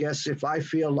 I guess if I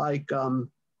feel like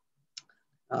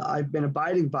I've been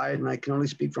abiding by it, and I can only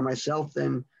speak for myself,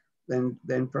 then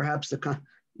perhaps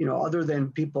other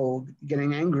than people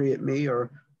getting angry at me,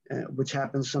 or which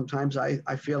happens sometimes,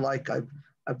 I feel like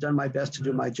I've done my best to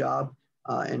do my job,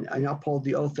 and I uphold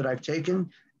the oath that I've taken,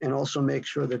 and also make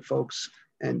sure that folks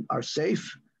are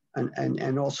safe,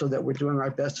 and also that we're doing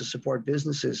our best to support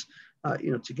businesses,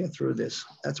 to get through this.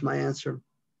 That's my answer.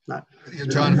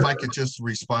 John, if I could just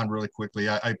respond really quickly,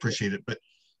 I appreciate it. But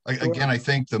again, I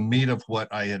think the meat of what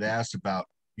I had asked about,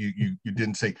 you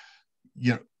didn't say,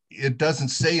 it doesn't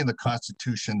say in the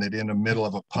Constitution that in the middle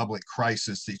of a public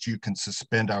crisis that you can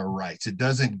suspend our rights. It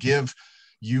doesn't give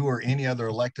you or any other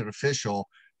elected official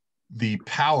the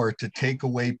power to take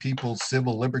away people's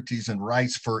civil liberties and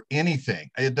rights for anything.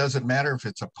 It doesn't matter if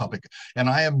it's a public, and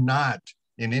I am not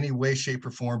in any way, shape, or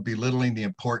form belittling the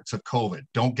importance of COVID.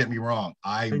 Don't get me wrong.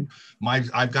 I've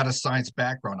got a science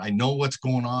background. I know what's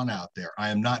going on out there. I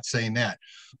am not saying that,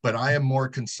 but I am more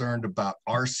concerned about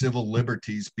our civil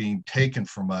liberties being taken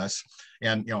from us.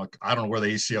 And I don't know where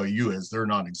the ACLU is. They're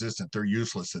non-existent. They're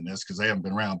useless in this because they haven't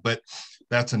been around. But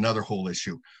that's another whole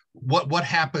issue. What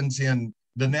happens in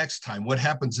the next time? What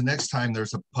happens the next time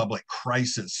there's a public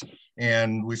crisis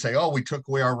and we say, oh, we took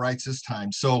away our rights this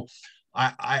time? So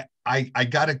I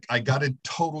gotta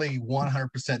totally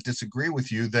 100% disagree with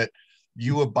you that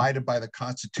you abided by the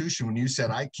Constitution when you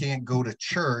said I can't go to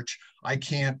church, I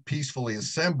can't peacefully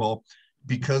assemble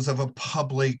because of a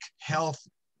public health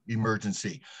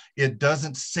emergency. It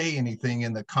doesn't say anything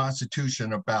in the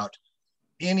Constitution about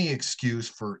any excuse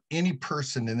for any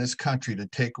person in this country to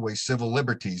take away civil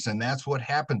liberties, and that's what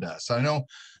happened to us. I know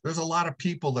there's a lot of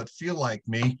people that feel like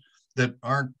me that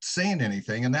aren't saying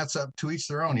anything, and that's up to each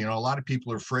their own. A lot of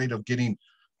people are afraid of getting,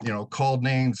 called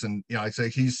names, and I say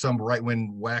he's some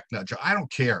right-wing whack nut. I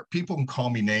don't care. People can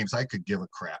call me names. I could give a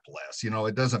crap less.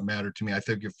 It doesn't matter to me. I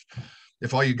think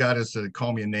if all you got is to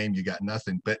call me a name, you got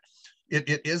nothing. But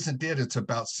it isn't it. It's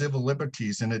about civil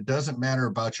liberties, and it doesn't matter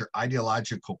about your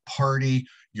ideological party,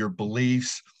 your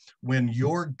beliefs. When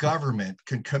your government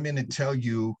can come in and tell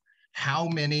you how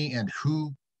many and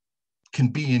who can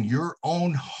be in your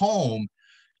own home,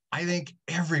 I think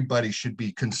everybody should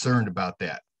be concerned about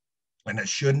that. And it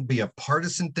shouldn't be a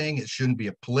partisan thing. It shouldn't be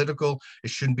a political. It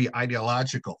shouldn't be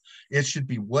ideological. It should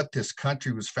be what this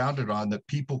country was founded on, that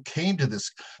people came to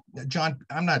this. John,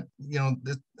 I'm not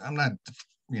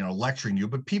lecturing you,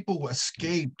 but people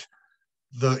escaped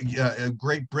the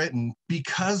Great Britain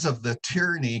because of the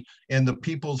tyranny, and the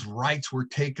people's rights were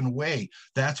taken away.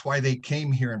 That's why they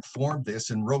came here and formed this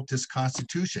and wrote this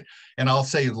Constitution. And I'll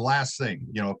say the last thing,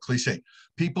 cliche,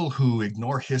 people who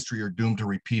ignore history are doomed to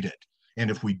repeat it. And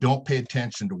if we don't pay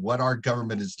attention to what our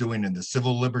government is doing and the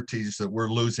civil liberties that we're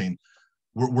losing,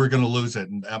 we're going to lose it.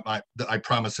 And I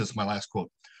promise this is my last quote.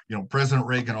 President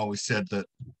Reagan always said that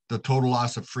the total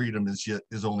loss of freedom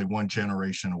is only one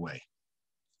generation away.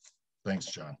 Thanks,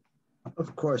 John.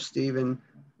 Of course, Stephen.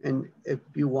 And if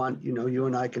you want, you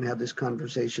and I can have this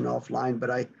conversation offline.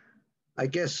 But I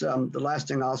guess the last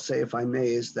thing I'll say, if I may,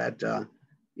 is that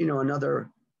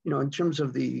in terms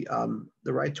of the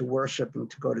right to worship and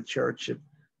to go to church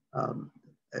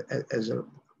as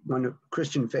one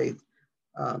Christian faith,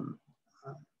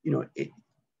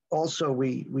 also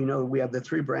we know we have the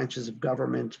three branches of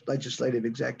government: legislative,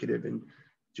 executive, and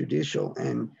judicial.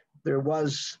 And there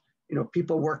was,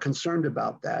 people were concerned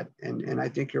about that, and I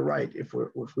think you're right. If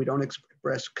we don't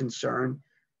express concern,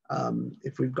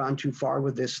 if we've gone too far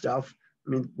with this stuff, I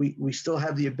mean, we still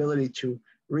have the ability to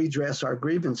redress our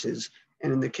grievances.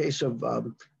 And in the case of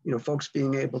folks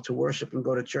being able to worship and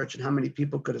go to church, and how many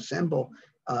people could assemble,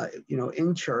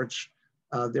 in church,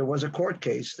 there was a court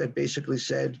case that basically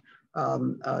said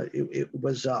it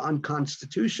was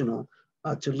unconstitutional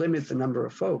to limit the number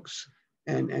of folks.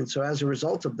 And so as a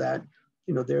result of that,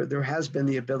 there has been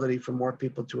the ability for more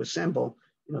people to assemble,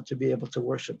 to be able to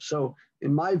worship. So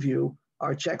in my view,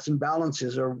 our checks and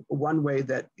balances are one way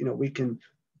that, we can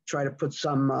try to put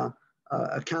some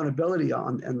accountability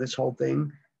on this whole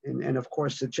thing. And of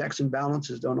course, the checks and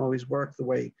balances don't always work the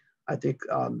way I think,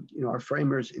 our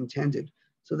framers intended.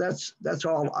 So that's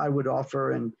all I would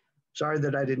offer. And sorry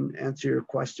that I didn't answer your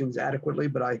questions adequately,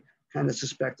 but I kind of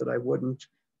suspect that I wouldn't.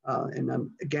 And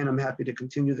I'm happy to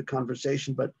continue the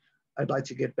conversation, but I'd like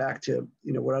to get back to,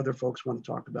 what other folks want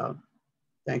to talk about.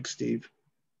 Thanks, Steve.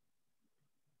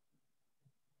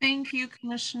 Thank you,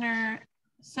 Commissioner.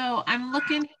 So I'm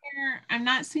looking here, I'm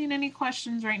not seeing any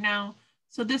questions right now.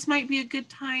 So this might be a good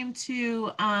time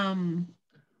to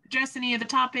address any of the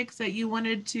topics that you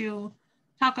wanted to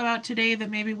talk about today that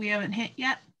maybe we haven't hit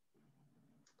yet.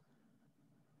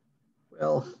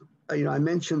 Well, I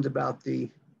mentioned about the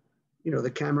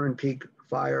Cameron Peak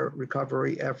fire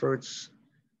recovery efforts.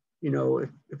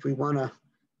 If we want to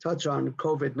touch on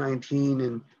COVID-19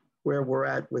 and where we're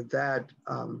at with that,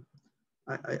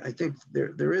 I think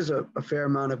there is a fair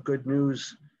amount of good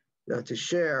news to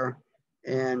share.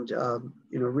 And,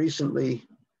 recently,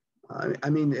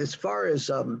 as far as,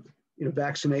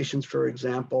 vaccinations, for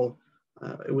example,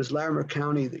 it was Larimer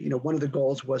County that, one of the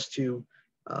goals was to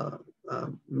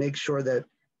make sure that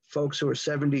folks who are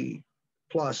 70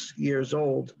 plus years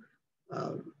old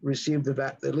received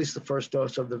at least the first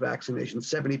dose of the vaccination,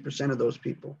 70% of those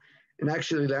people. And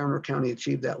actually Larimer County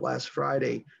achieved that last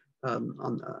Friday,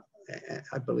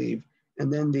 I believe.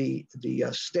 And then the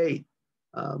state,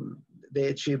 they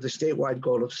achieved the statewide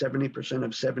goal of 70%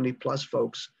 of 70 plus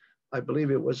folks. I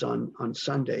believe it was on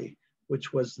Sunday,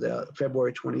 which was the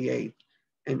February 28th.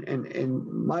 And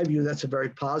in my view, that's a very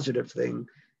positive thing.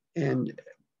 And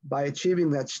by achieving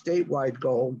that statewide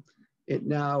goal, it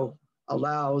now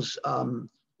allows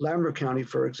Larimer County,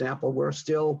 for example, we're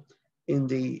still in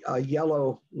the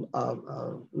yellow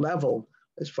level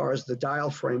as far as the dial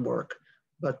framework,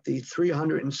 but the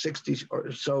 360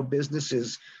 or so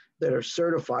businesses that are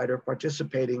certified or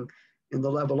participating in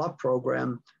the Level Up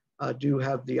program do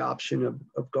have the option of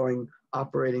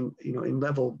operating, in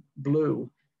level blue.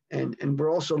 And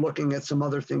we're also looking at some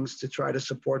other things to try to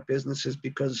support businesses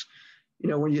because,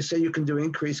 when you say you can do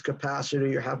increased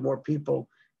capacity or have more people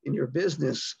in your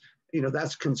business,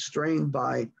 that's constrained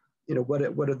by, what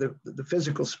are the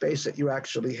physical space that you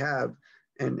actually have.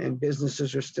 And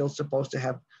businesses are still supposed to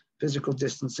have physical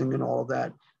distancing and all of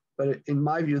that. But in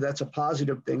my view, that's a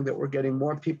positive thing that we're getting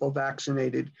more people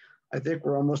vaccinated. I think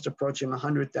we're almost approaching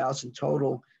 100,000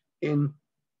 total in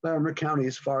Larimer County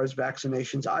as far as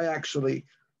vaccinations. I actually,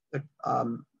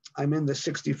 I'm in the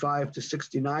 65 to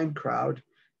 69 crowd.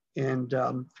 And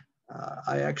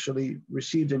I actually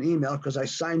received an email because I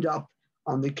signed up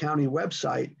on the county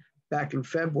website back in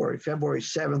February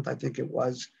 7th, I think it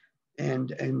was.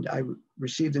 And I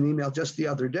received an email just the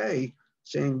other day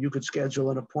saying you could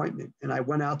schedule an appointment. And I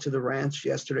went out to the ranch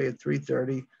yesterday at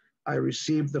 3:30. I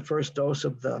received the first dose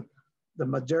of the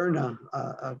Moderna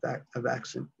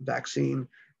vaccine.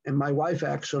 And my wife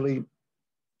actually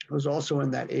who's also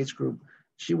in that age group,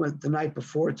 she went the night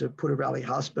before to Puerto Valley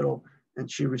Hospital and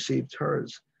she received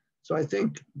hers. So I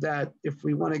think that if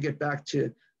we want to get back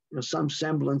to some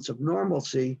semblance of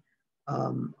normalcy,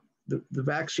 the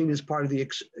vaccine is part of the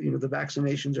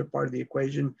vaccinations are part of the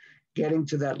equation, getting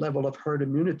to that level of herd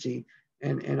immunity,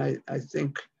 and I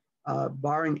think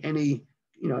barring any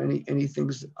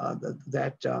things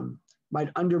that might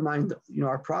undermine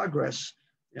our progress,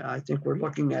 I think we're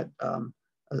looking at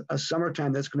a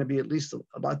summertime that's going to be at least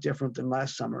a lot different than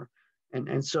last summer,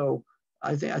 and so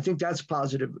I think that's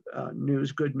positive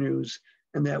news, good news,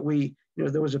 and that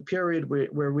there was a period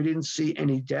where we didn't see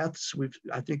any deaths.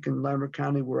 I think in Larimer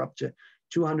County we're up to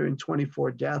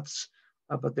 224 deaths,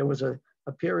 but there was a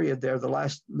period there, the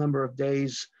last number of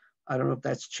days, I don't know if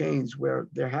that's changed, where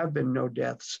there have been no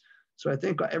deaths. So I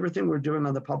think everything we're doing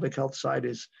on the public health side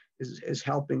is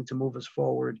helping to move us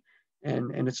forward,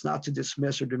 and it's not to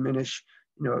dismiss or diminish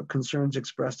concerns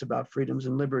expressed about freedoms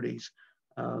and liberties.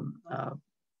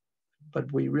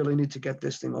 But we really need to get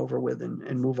this thing over with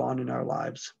and move on in our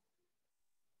lives.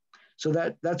 So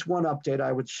that's one update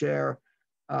I would share.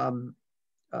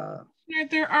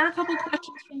 There are a couple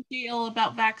questions from Gail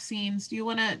about vaccines. Do you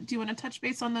want to touch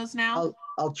base on those now?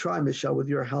 I'll try, Michelle, with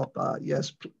your help.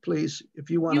 Yes, please, if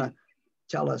you want to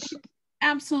tell us.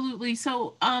 Absolutely.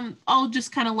 So I'll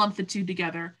just kind of lump the two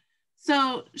together.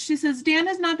 So she says, Dan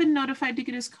has not been notified to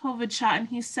get his COVID shot and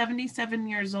he's 77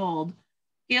 years old.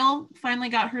 Gail finally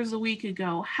got hers a week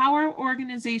ago. How are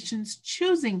organizations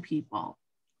choosing people?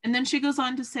 And then she goes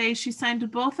on to say she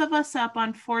signed both of us up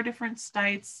on 4 different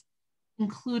sites,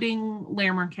 including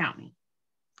Larimer County.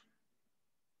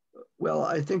 Well,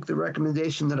 I think the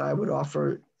recommendation that I would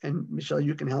offer, and Michelle,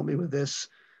 you can help me with this,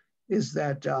 is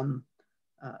that,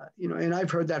 and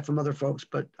I've heard that from other folks,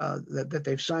 but that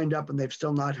they've signed up and they've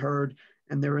still not heard,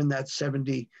 and they're in that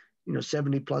 70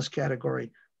 plus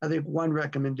category. I think one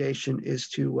recommendation is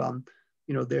to,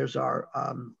 there's our,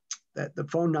 that the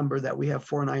phone number that we have,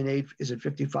 498, is at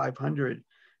 5500.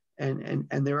 And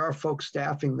there are folks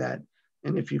staffing that.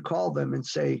 And if you call them and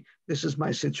say, this is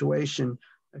my situation,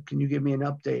 can you give me an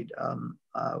update?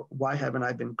 Why haven't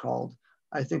I been called?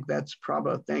 I think that's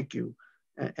probably, thank you.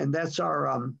 And that's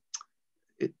our,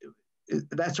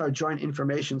 that's our joint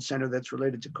information center that's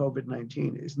related to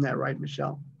COVID-19. Isn't that right,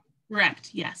 Michelle? Correct,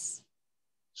 yes.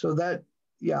 So that,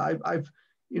 yeah,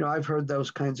 I've heard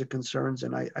those kinds of concerns,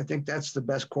 and I think that's the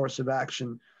best course of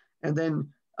action. And then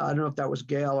I don't know if that was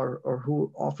Gail or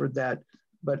who offered that,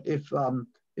 but if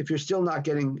you're still not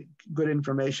getting good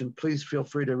information, please feel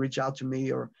free to reach out to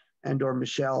me or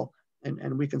Michelle,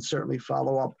 and we can certainly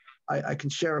follow up. I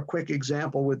can share a quick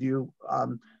example with you.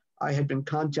 I had been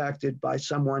contacted by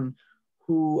someone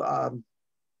who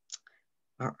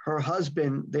her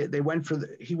husband,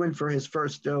 he went for his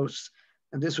first dose,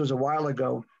 and this was a while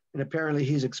ago, and apparently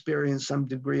he's experienced some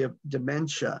degree of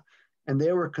dementia, and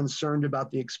they were concerned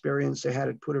about the experience they had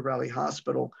at Puerto Valley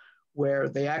Hospital, where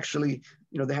they actually,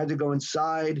 they had to go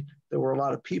inside. There were a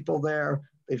lot of people there.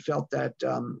 They felt that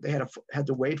they had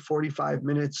to wait 45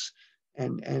 minutes,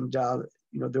 and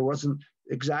there wasn't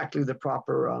exactly the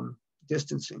proper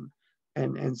distancing,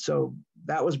 and so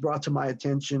that was brought to my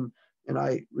attention, and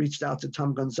I reached out to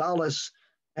Tom Gonzalez,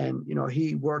 and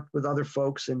he worked with other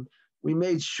folks, and we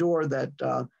made sure that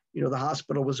the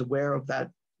hospital was aware of that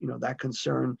that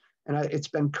concern, and it's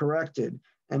been corrected.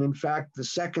 And in fact, the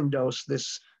second dose,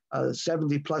 this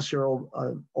 70-plus-year-old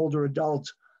older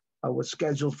adult was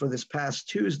scheduled for this past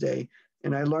Tuesday,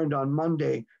 and I learned on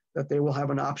Monday that they will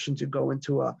have an option to go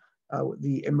into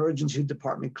the emergency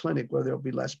department clinic where there'll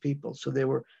be less people. So they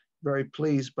were very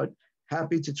pleased, but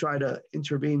happy to try to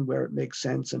intervene where it makes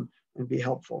sense and be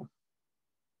helpful.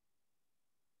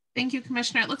 Thank you,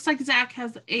 Commissioner. It looks like Zach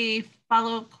has a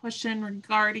follow-up question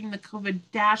regarding the COVID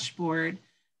dashboard.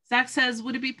 Zach says,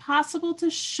 would it be possible to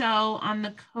show on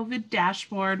the COVID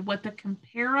dashboard what the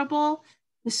comparable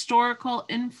historical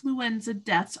influenza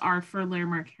deaths are for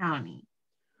Larimer County?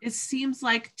 It seems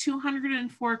like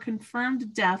 204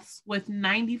 confirmed deaths with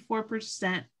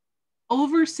 94%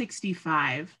 over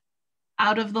 65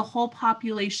 out of the whole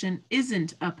population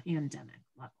isn't a pandemic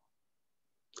level.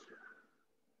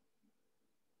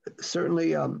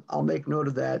 Certainly, I'll make note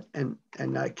of that, and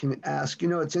I can ask.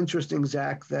 It's interesting,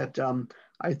 Zach, that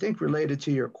I think related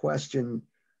to your question,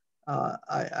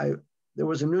 there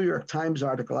was a New York Times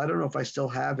article. I don't know if I still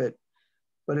have it,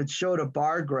 but it showed a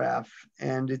bar graph,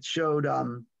 and it showed,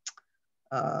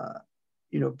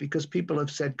 because people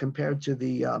have said compared to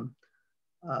the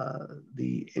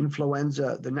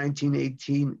influenza, the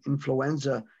 1918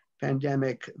 influenza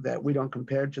pandemic, that we don't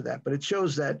compare to that. But it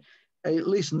shows that at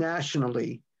least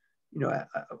nationally,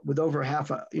 with over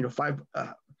half,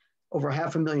 over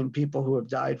 500,000 people who have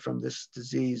died from this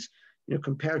disease. You know,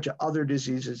 compared to other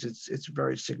diseases, it's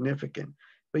very significant.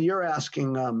 But you're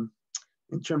asking,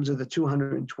 in terms of the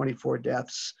 224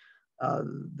 deaths,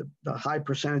 the high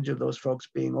percentage of those folks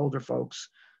being older folks,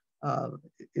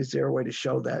 is there a way to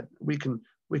show that? We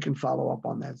can follow up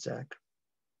on that, Zach.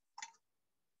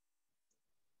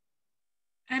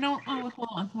 I don't, oh, hold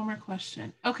on, one more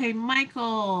question. Okay,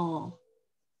 Michael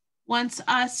wants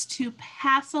us to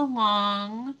pass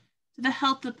along to the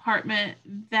health department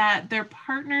that their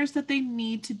partners that they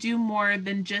need to do more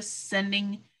than just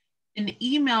sending an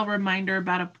email reminder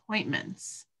about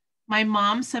appointments. My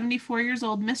mom, 74 years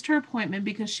old, missed her appointment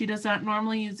because she does not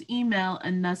normally use email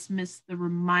and thus missed the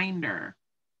reminder.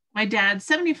 My dad,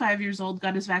 75 years old,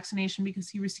 got his vaccination because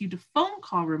he received a phone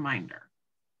call reminder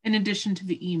in addition to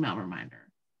the email reminder.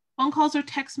 Phone calls or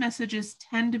text messages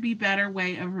tend to be a better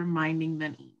way of reminding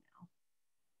than email.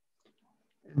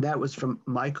 And that was from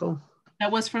Michael?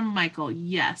 That was from Michael,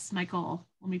 yes. Michael,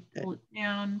 let me pull it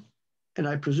down. And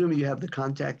I presume you have the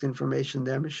contact information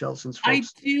there, Michelle, since I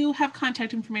folks... do have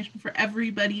contact information for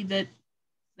everybody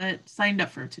that signed up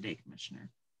for today,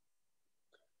 Commissioner.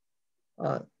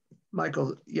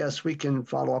 Michael, yes, we can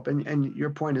follow up. And your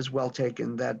point is well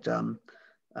taken that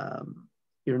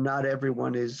not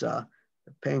everyone is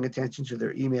paying attention to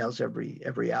their emails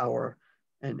every hour,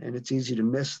 and it's easy to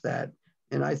miss that.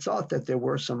 And I thought that there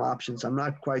were some options. I'm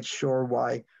not quite sure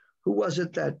why. Who was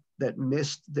it that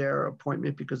missed their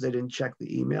appointment because they didn't check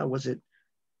the email? Was it?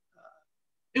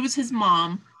 It was his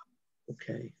mom.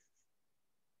 Okay.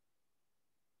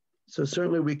 So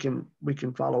certainly we can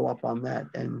follow up on that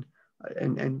and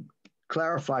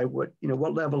clarify what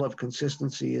level of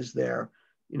consistency is there,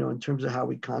 in terms of how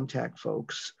we contact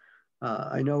folks.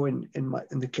 I know in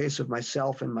the case of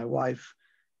myself and my wife,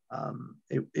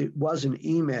 it was an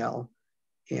email,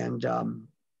 and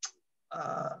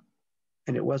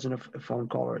it wasn't a phone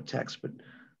call or a text, but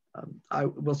I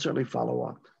will certainly follow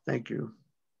up. Thank you.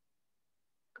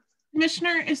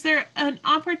 Commissioner, is there an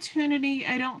opportunity?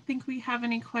 I don't think we have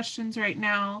any questions right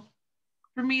now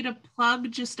for me to plug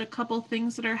just a couple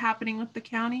things that are happening with the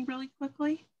county really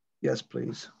quickly. Yes,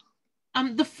 please.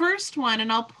 The first one,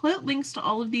 and I'll put links to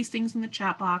all of these things in the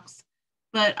chat box,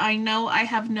 but I know I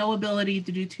have no ability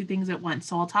to do two things at once.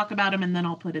 So I'll talk about them and then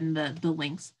I'll put in the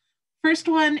links. First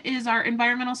one is our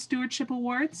Environmental Stewardship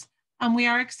Awards. We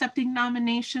are accepting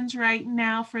nominations right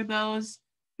now for those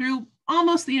through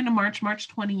almost the end of March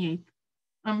 28th.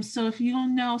 So if you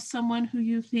know someone who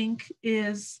you think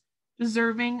is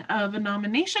deserving of a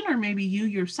nomination, or maybe you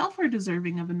yourself are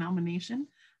deserving of a nomination,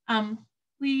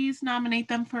 please nominate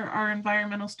them for our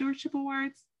Environmental Stewardship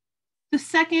Awards. The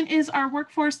second is our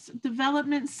Workforce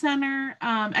Development Center,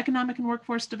 Economic and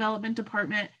Workforce Development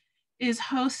Department is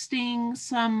hosting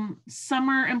some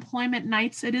summer employment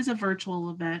nights. It is a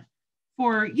virtual event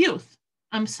for youth.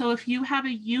 So if you have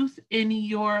a youth in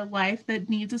your life that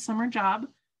needs a summer job,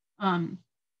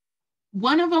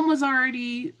 one of them was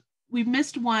already, we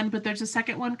missed one, but there's a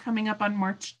second one coming up on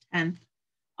March 10th.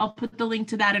 I'll put the link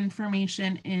to that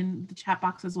information in the chat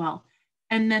box as well.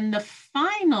 And then the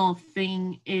final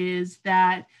thing is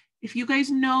that if you guys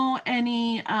know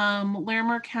any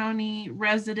Larimer County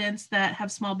residents that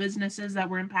have small businesses that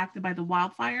were impacted by the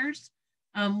wildfires,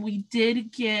 we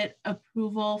did get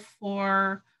approval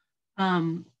for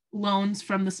loans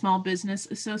from the Small Business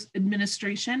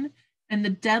Administration. And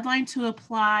the deadline to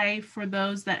apply for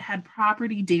those that had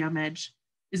property damage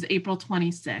is April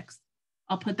 26th.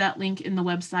 I'll put that link in the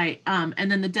website.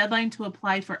 And then the deadline to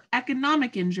apply for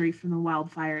economic injury from the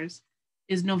wildfires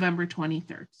is November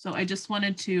 23rd. So I just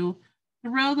wanted to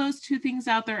throw those two things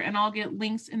out there, and I'll get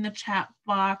links in the chat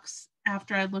box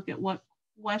after I look at what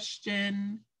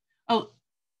question. Oh,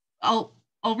 I'll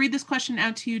read this question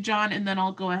out to you, John, and then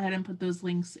I'll go ahead and put those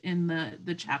links in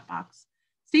the chat box.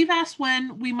 Steve asked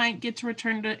when we might get to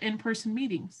return to in-person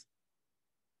meetings.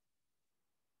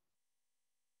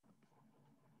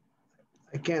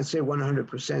 I can't say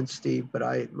 100%, Steve,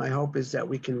 but my hope is that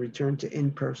we can return to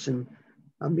in-person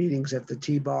meetings at the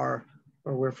T-Bar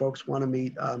or where folks want to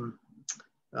meet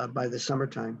by the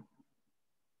summertime.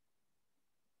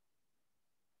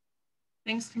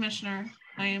 Thanks, Commissioner.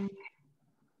 I am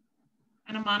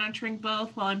kind of monitoring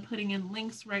both while I'm putting in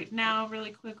links right now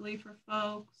really quickly for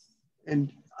folks.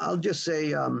 And I'll just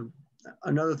say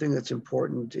another thing that's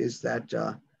important is that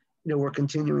we're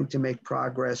continuing to make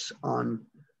progress on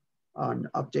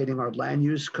updating our land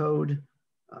use code,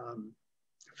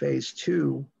 phase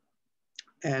 2.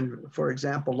 And for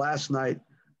example, last night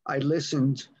I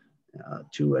listened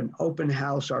to an open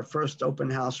house, our first open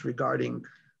house regarding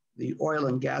the oil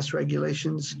and gas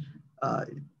regulations.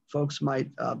 Folks might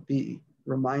be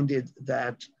reminded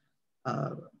that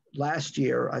last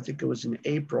year, I think it was in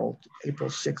April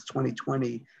 6,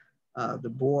 2020, the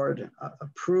board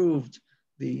approved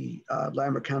the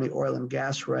Larimer County oil and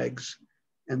gas regs.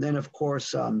 And then of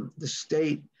course, the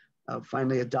state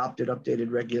finally adopted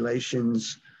updated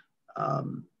regulations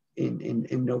in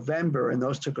November, and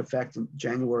those took effect in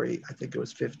January, I think it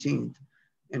was 15th.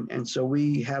 And so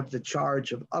we have the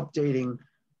charge of updating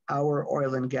our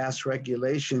oil and gas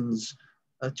regulations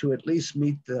to at least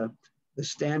meet the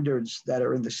standards that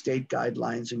are in the state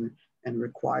guidelines and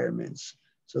requirements.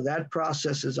 So that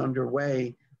process is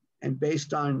underway, and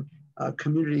based on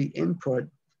community input,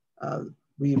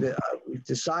 we've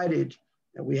decided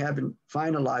that we haven't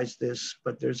finalized this,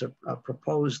 but there's a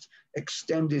proposed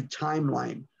extended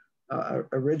timeline.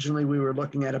 Originally, we were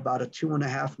looking at about a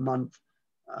 2.5 month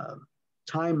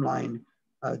timeline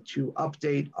to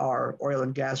update our oil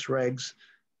and gas regs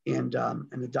and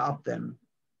adopt them.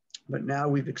 But now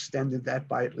we've extended that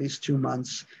by at least 2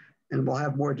 months, and we'll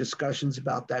have more discussions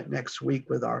about that next week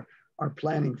with our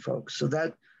planning folks. So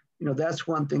that, that's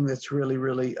one thing that's really,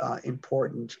 really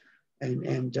important.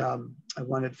 And I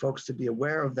wanted folks to be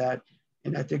aware of that.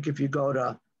 And I think if you go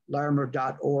to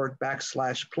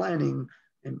larimer.org/planning,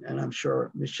 and I'm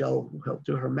sure Michelle will help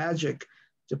do her magic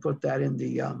to put that in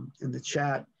the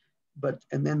chat.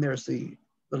 And then there's the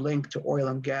link to oil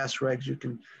and gas regs. You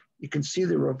can see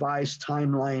the revised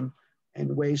timeline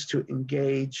and ways to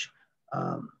engage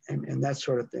and that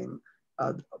sort of thing.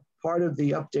 Part of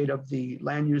the update of the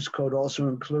land use code also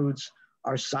includes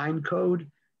our sign code,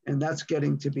 and that's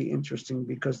getting to be interesting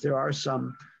because there are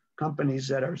some companies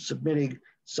that are submitting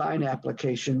sign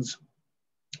applications,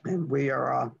 and we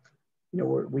are,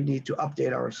 we need to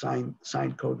update our sign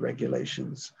code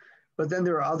regulations. But then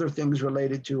there are other things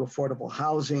related to affordable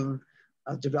housing,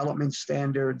 development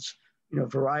standards, a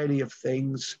variety of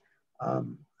things.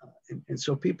 And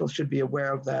so people should be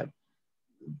aware of that.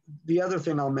 The other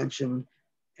thing I'll mention,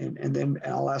 and then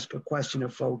I'll ask a question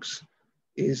of folks,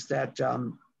 is that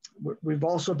we've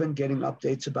also been getting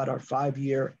updates about our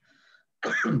 5-year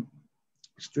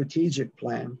strategic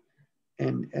plan.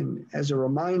 And as a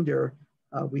reminder,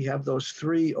 we have those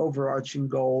 3 overarching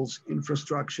goals: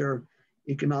 infrastructure,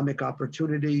 economic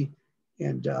opportunity,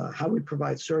 and how we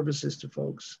provide services to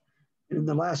folks. And in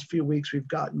the last few weeks, we've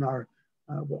gotten our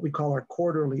what we call our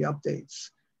quarterly updates.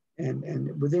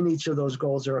 And within each of those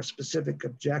goals, there are specific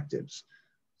objectives.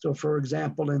 So for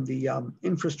example, in the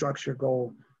infrastructure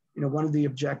goal, one of the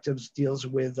objectives deals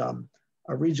with our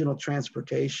regional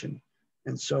transportation.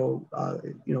 And so,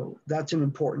 that's an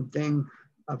important thing.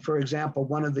 For example,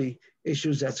 one of the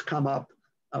issues that's come up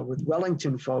with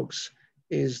Wellington folks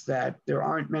is that there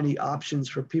aren't many options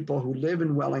for people who live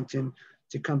in Wellington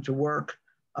to come to work,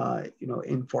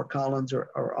 in Fort Collins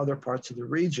or other parts of the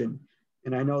region.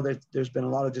 And I know that there's been a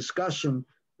lot of discussion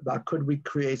about could we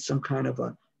create some kind of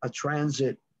a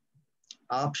transit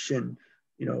option,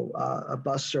 a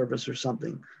bus service or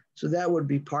something. So that would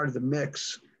be part of the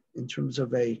mix in terms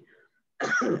of an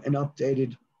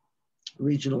updated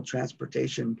regional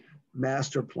transportation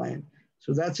master plan.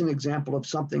 So that's an example of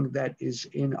something that is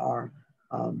in our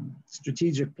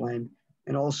strategic plan,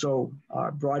 and also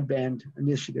our broadband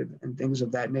initiative and things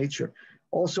of that nature.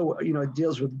 Also, it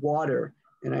deals with water.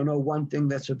 And I know one thing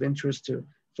that's of interest to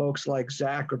folks like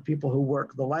Zach or people who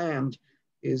work the land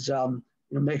is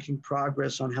making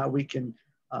progress on how we can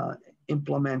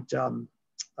implement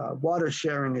water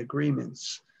sharing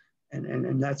agreements.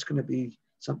 And that's going to be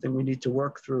something we need to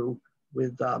work through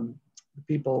with the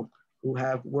people who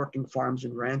have working farms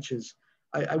and ranches.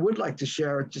 I would like to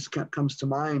share, it just comes to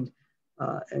mind,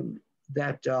 and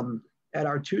that at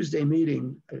our Tuesday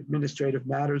meeting, Administrative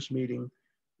Matters meeting,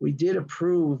 we did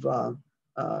approve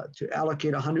to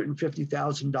allocate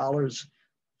 $150,000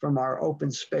 from our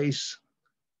open space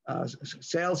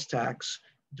sales tax,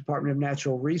 Department of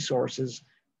Natural Resources,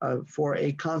 for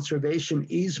a conservation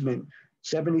easement,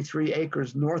 73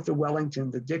 acres north of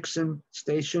Wellington, the Dixon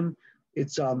Station.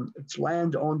 It's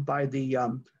land owned by the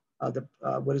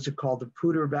what is it called? The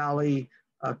Poudre Valley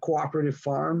Cooperative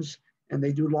Farms, and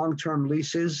they do long-term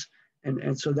leases.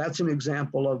 And so that's an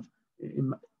example of,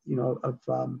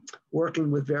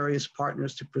 working with various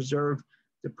partners to preserve,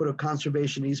 to put a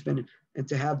conservation easement and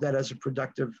to have that as a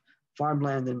productive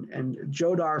farmland. And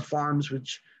Jodar Farms,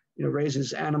 which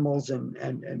raises animals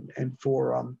and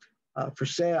for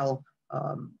sale,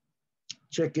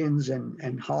 chickens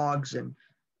and hogs and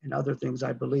other things,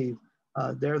 I believe,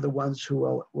 they're the ones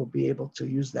who will be able to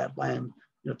use that land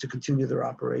to continue their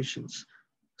operations.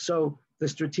 So the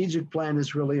strategic plan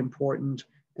is really important,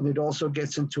 and it also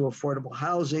gets into affordable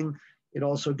housing. It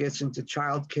also gets into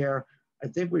childcare. I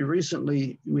think we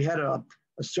had a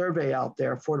survey out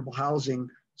there, affordable housing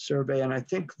survey, and I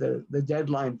think the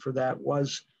deadline for that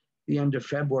was the end of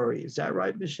February. Is that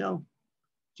right, Michelle?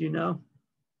 Do you know?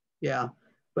 Yeah,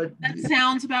 but that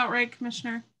sounds about right,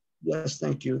 Commissioner. Yes,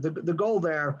 thank you. The goal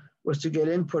there was to get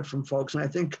input from folks, and I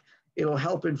think it'll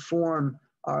help inform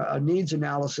our needs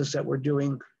analysis that we're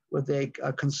doing with a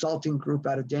consulting group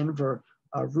out of Denver,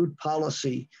 Root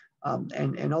Policy,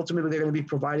 and ultimately they're going to be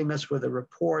providing us with a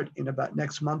report in about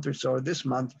next month or so, or this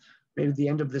month, maybe the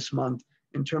end of this month,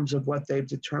 in terms of what they've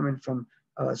determined from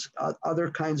other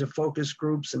kinds of focus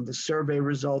groups and the survey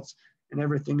results and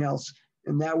everything else.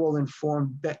 And that will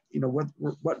inform,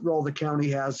 what role the county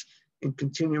has in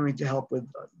continuing to help with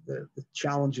the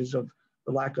challenges of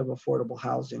the lack of affordable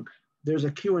housing. There's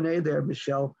a Q&A there,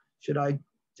 Michelle. Should I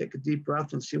take a deep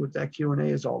breath and see what that Q&A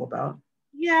is all about?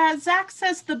 Yeah, Zach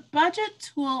says the budget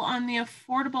tool on the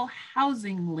affordable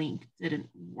housing link didn't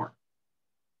work.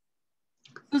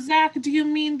 So Zach, do you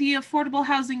mean the affordable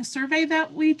housing survey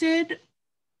that we did?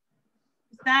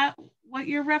 Is that what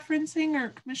you're referencing, or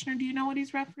Commissioner, do you know what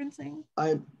he's referencing?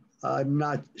 I'm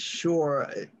not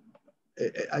sure.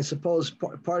 I suppose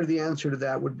part of the answer to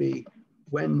that would be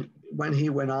when he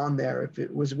went on there. If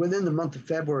it was within the month of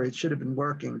February, it should have been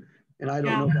working. And I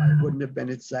don't know why it wouldn't have been.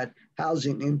 It's that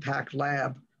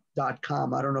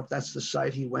housingimpactlab.com. I don't know if that's the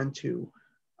site he went to.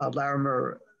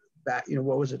 Larimer,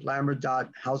 what was it?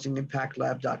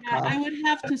 Larimer.housingimpactlab.com. Yeah, I would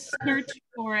have to search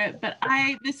for it, but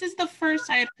this is the first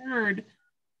I had heard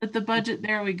that the budget,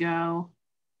 there we go.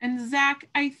 And Zach,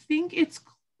 I think it's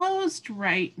closed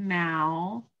right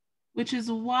now, which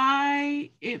is why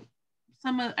in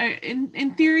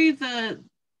theory, the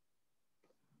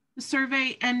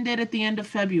survey ended at the end of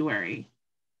February.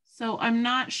 So I'm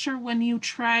not sure when you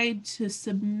tried to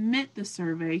submit the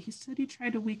survey. He said he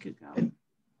tried a week ago. And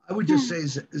I would just say,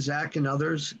 Zach and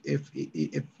others, if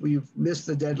we've missed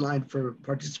the deadline for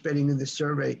participating in this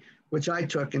survey, which I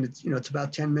took, and it's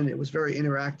about 10 minutes. It was very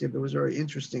interactive. It was very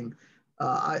interesting.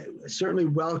 I certainly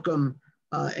welcome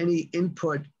any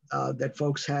input that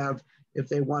folks have if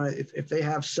they want to, if they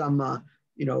have some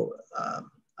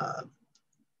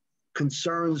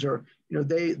concerns, or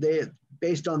they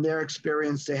based on their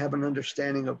experience, they have an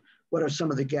understanding of what are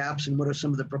some of the gaps and what are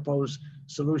some of the proposed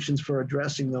solutions for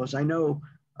addressing those. I know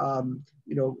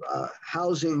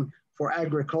housing for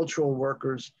agricultural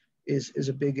workers is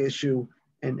a big issue,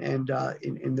 and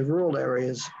in the rural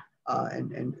areas,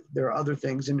 and there are other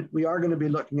things, and we are going to be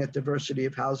looking at diversity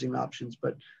of housing options,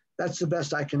 but that's the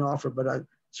best I can offer. But I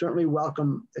certainly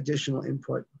welcome additional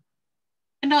input.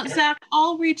 And Zach,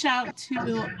 I'll reach out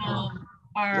to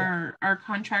our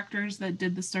contractors that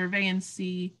did the survey and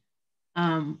see.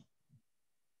 I'll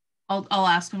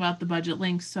ask them about the budget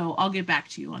link, so I'll get back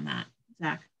to you on that,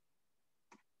 Zach.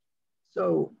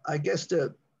 So I guess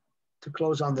to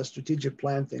close on the strategic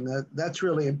plan thing, that's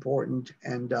really important.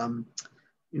 And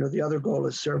the other goal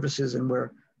is services, and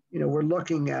we're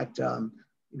looking at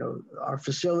our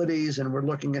facilities, and we're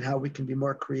looking at how we can be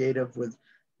more creative with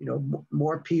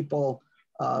more people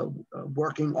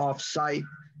working off site,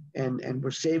 and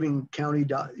we're saving county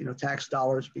tax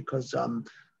dollars because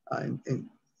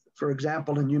for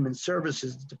example, in human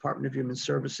services, the Department of Human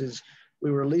Services,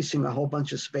 we were leasing a whole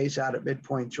bunch of space out at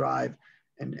Midpoint Drive,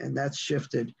 and that's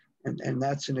shifted. And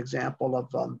that's an example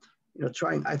of,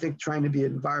 trying to be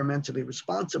environmentally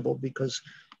responsible, because,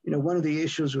 one of the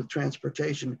issues with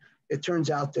transportation, it turns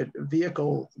out that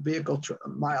vehicle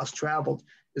miles traveled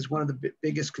is one of the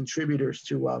biggest contributors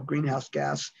to greenhouse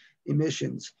gas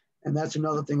emissions. And that's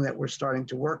another thing that we're starting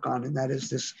to work on, and that is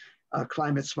this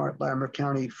climate smart Larimer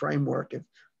County framework.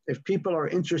 If people are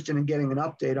interested in getting an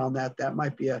update on that, that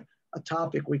might be a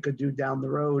topic we could do down the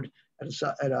road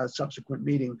at a subsequent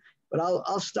meeting. But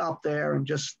I'll stop there and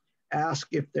just ask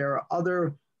if there are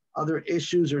other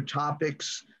issues or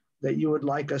topics that you would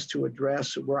like us to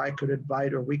address, where I could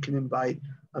invite, or we can invite,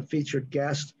 a featured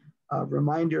guest.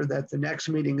 Reminder that the next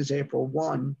meeting is April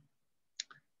 1,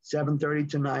 7:30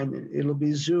 to 9. It'll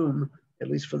be Zoom, at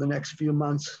least for the next few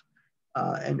months.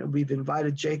 And we've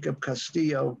invited Jacob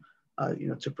Castillo,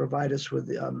 to provide us with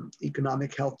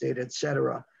economic health data, et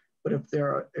cetera. But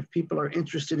if people are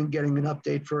interested in getting an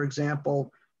update, for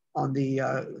example, on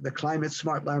the Climate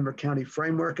Smart Larimer County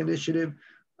Framework Initiative,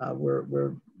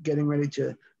 we're getting ready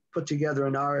to put together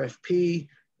an RFP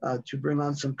to bring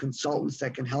on some consultants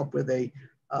that can help with a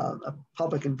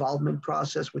public involvement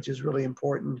process, which is really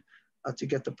important to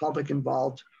get the public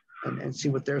involved and see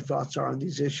what their thoughts are on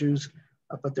these issues.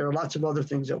 But there are lots of other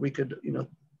things that we could,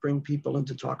 bring people in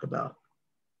to talk about.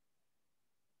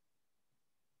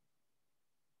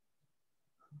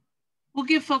 We'll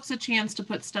give folks a chance to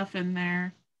put stuff in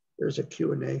there. There's a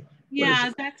Q&A.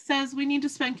 Yeah, Zach says we need to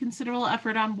spend considerable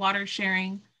effort on water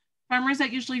sharing. Farmers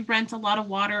that usually rent a lot of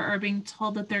water are being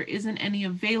told that there isn't any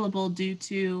available due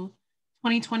to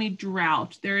 2020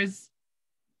 drought.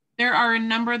 There are a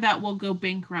number that will go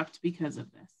bankrupt because of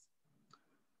this.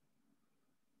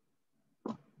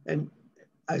 And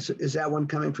is that one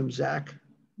coming from Zach?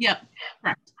 Yep,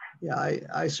 correct. Yeah,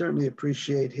 I certainly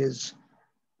appreciate his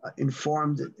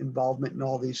informed involvement in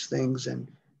all these things,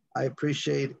 and I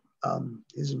appreciate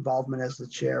his involvement as the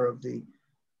chair of the,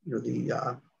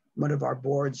 one of our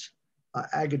boards,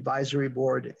 Ag Advisory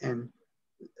Board, and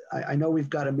I know we've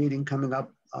got a meeting coming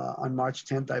up on March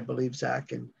 10th, I believe,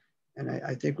 Zach, and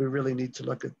I think we really need to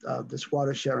look at this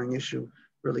water sharing issue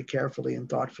really carefully and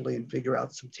thoughtfully and figure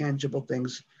out some tangible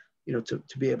things,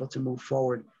 to be able to move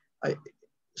forward.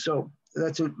 So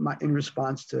that's in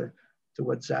response to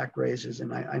what Zach raises,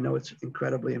 and I know it's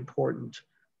incredibly important.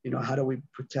 How do we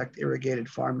protect irrigated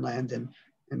farmland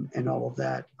and all of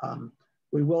that?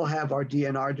 We will have our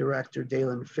DNR director,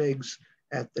 Dalen Figgs,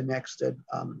 at the next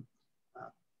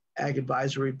Ag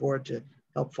Advisory Board to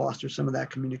help foster some of that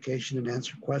communication and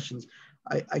answer questions.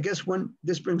 I guess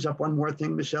this brings up one more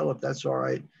thing, Michelle, if that's all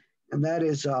right, and that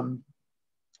is a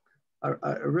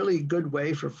really good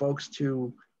way for folks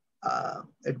to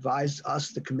advise us,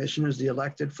 the commissioners, the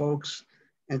elected folks,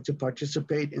 and to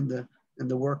participate in the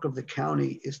work of the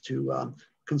county is to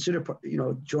consider,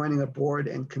 joining a board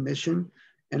and commission.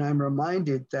 And I'm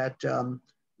reminded that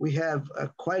we have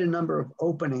quite a number of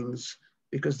openings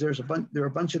because there are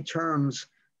a bunch of terms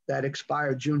that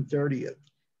expire June 30th.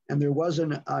 And there was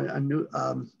a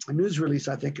news release,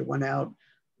 I think it went out,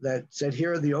 that said,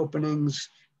 here are the openings.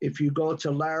 If you go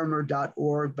to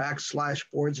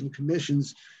larimer.org/boards and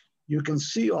commissions, you can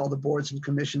see all the boards and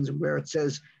commissions, and where it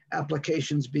says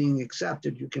applications being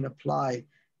accepted, you can apply.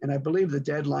 And I believe the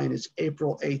deadline is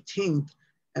April 18th.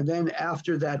 And then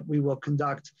after that, we will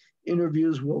conduct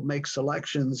interviews, we'll make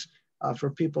selections for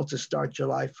people to start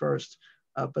July 1st.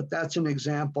 But that's an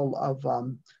example of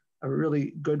a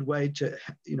really good way to,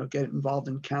 get involved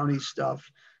in county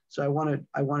stuff. So I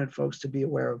wanted folks to be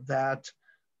aware of that.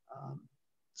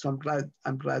 So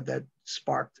I'm glad that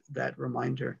sparked that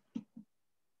reminder.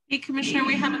 Hey, Commissioner,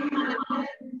 we have a comment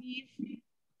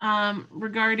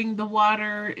regarding the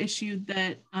water issue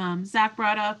that Zach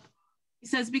brought up. He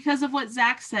says, because of what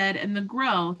Zach said and the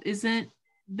growth, isn't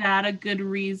that a good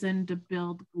reason to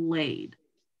build Glade?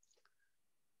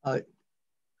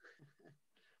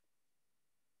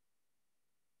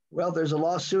 Well, there's a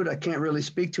lawsuit. I can't really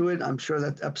speak to it. I'm sure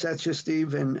that upsets you,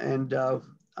 Steve, and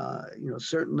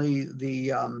certainly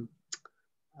the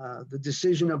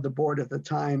decision of the board at the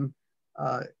time.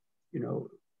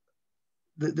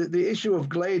 The issue of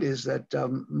Glade is that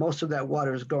most of that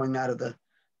water is going out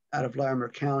of Larimer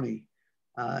County,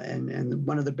 and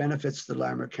one of the benefits to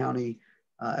Larimer County,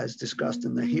 as discussed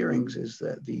in the hearings, is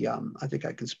that I think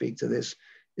I can speak to this,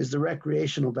 is the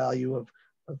recreational value of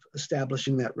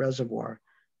establishing that reservoir.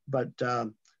 But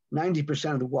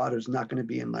 90% of the water is not going to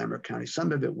be in Larimer County.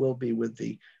 Some of it will be with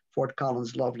the Fort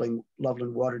Collins, Loveland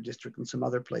Water District and some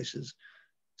other places.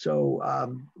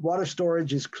 So water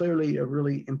storage is clearly a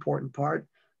really important part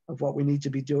of what we need to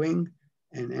be doing.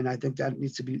 And I think that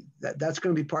needs to be, that's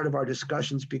going to be part of our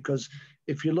discussions, because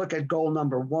if you look at goal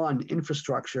number 1,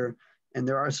 infrastructure, and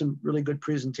there are some really good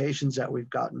presentations that we've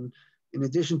gotten, in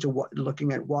addition to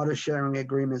looking at water sharing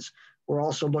agreements, we're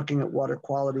also looking at water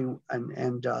quality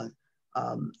and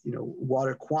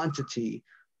water quantity,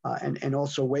 and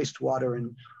also wastewater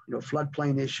and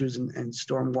floodplain issues and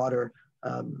stormwater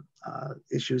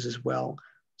issues as well.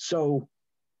 So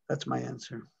that's my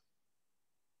answer.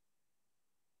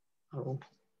 Oh.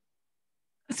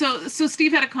 So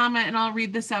Steve had a comment, and I'll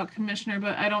read this out, Commissioner,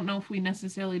 but I don't know if we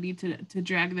necessarily need to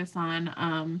drag this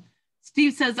on.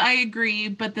 Steve says, I agree,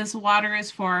 but this water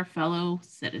is for our fellow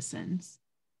citizens.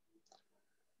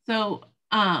 So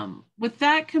with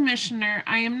that, Commissioner,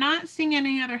 I am not seeing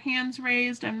any other hands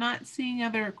raised. I'm not seeing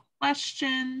other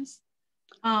questions.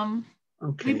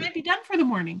 Okay. We might be done for the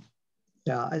morning.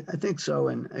 Yeah, I think so.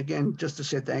 And again, just to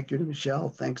say thank you to Michelle,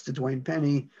 thanks to Dwayne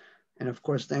Penny, and of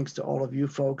course, thanks to all of you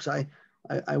folks.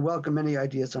 I welcome any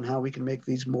ideas on how we can make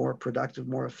these more productive,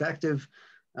 more effective.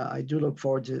 I do look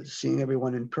forward to seeing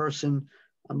everyone in person.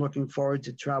 I'm looking forward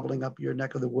to traveling up your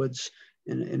neck of the woods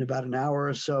in about an hour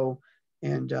or so.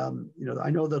 And I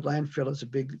know the landfill is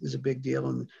a big deal,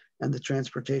 and the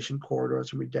transportation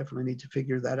corridors, and we definitely need to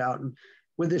figure that out. And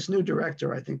with this new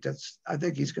director, I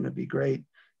think he's going to be great.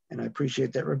 And I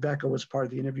appreciate that Rebecca was part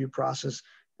of the interview process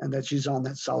and that she's on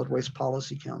that Solid Waste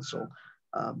Policy Council.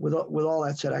 With all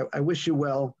that said, I wish you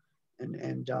well,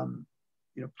 and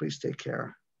please take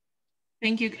care.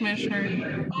 Thank you, Commissioner.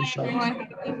 Bye, Michelle. everyone.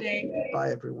 Have a good day.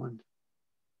 Bye, everyone.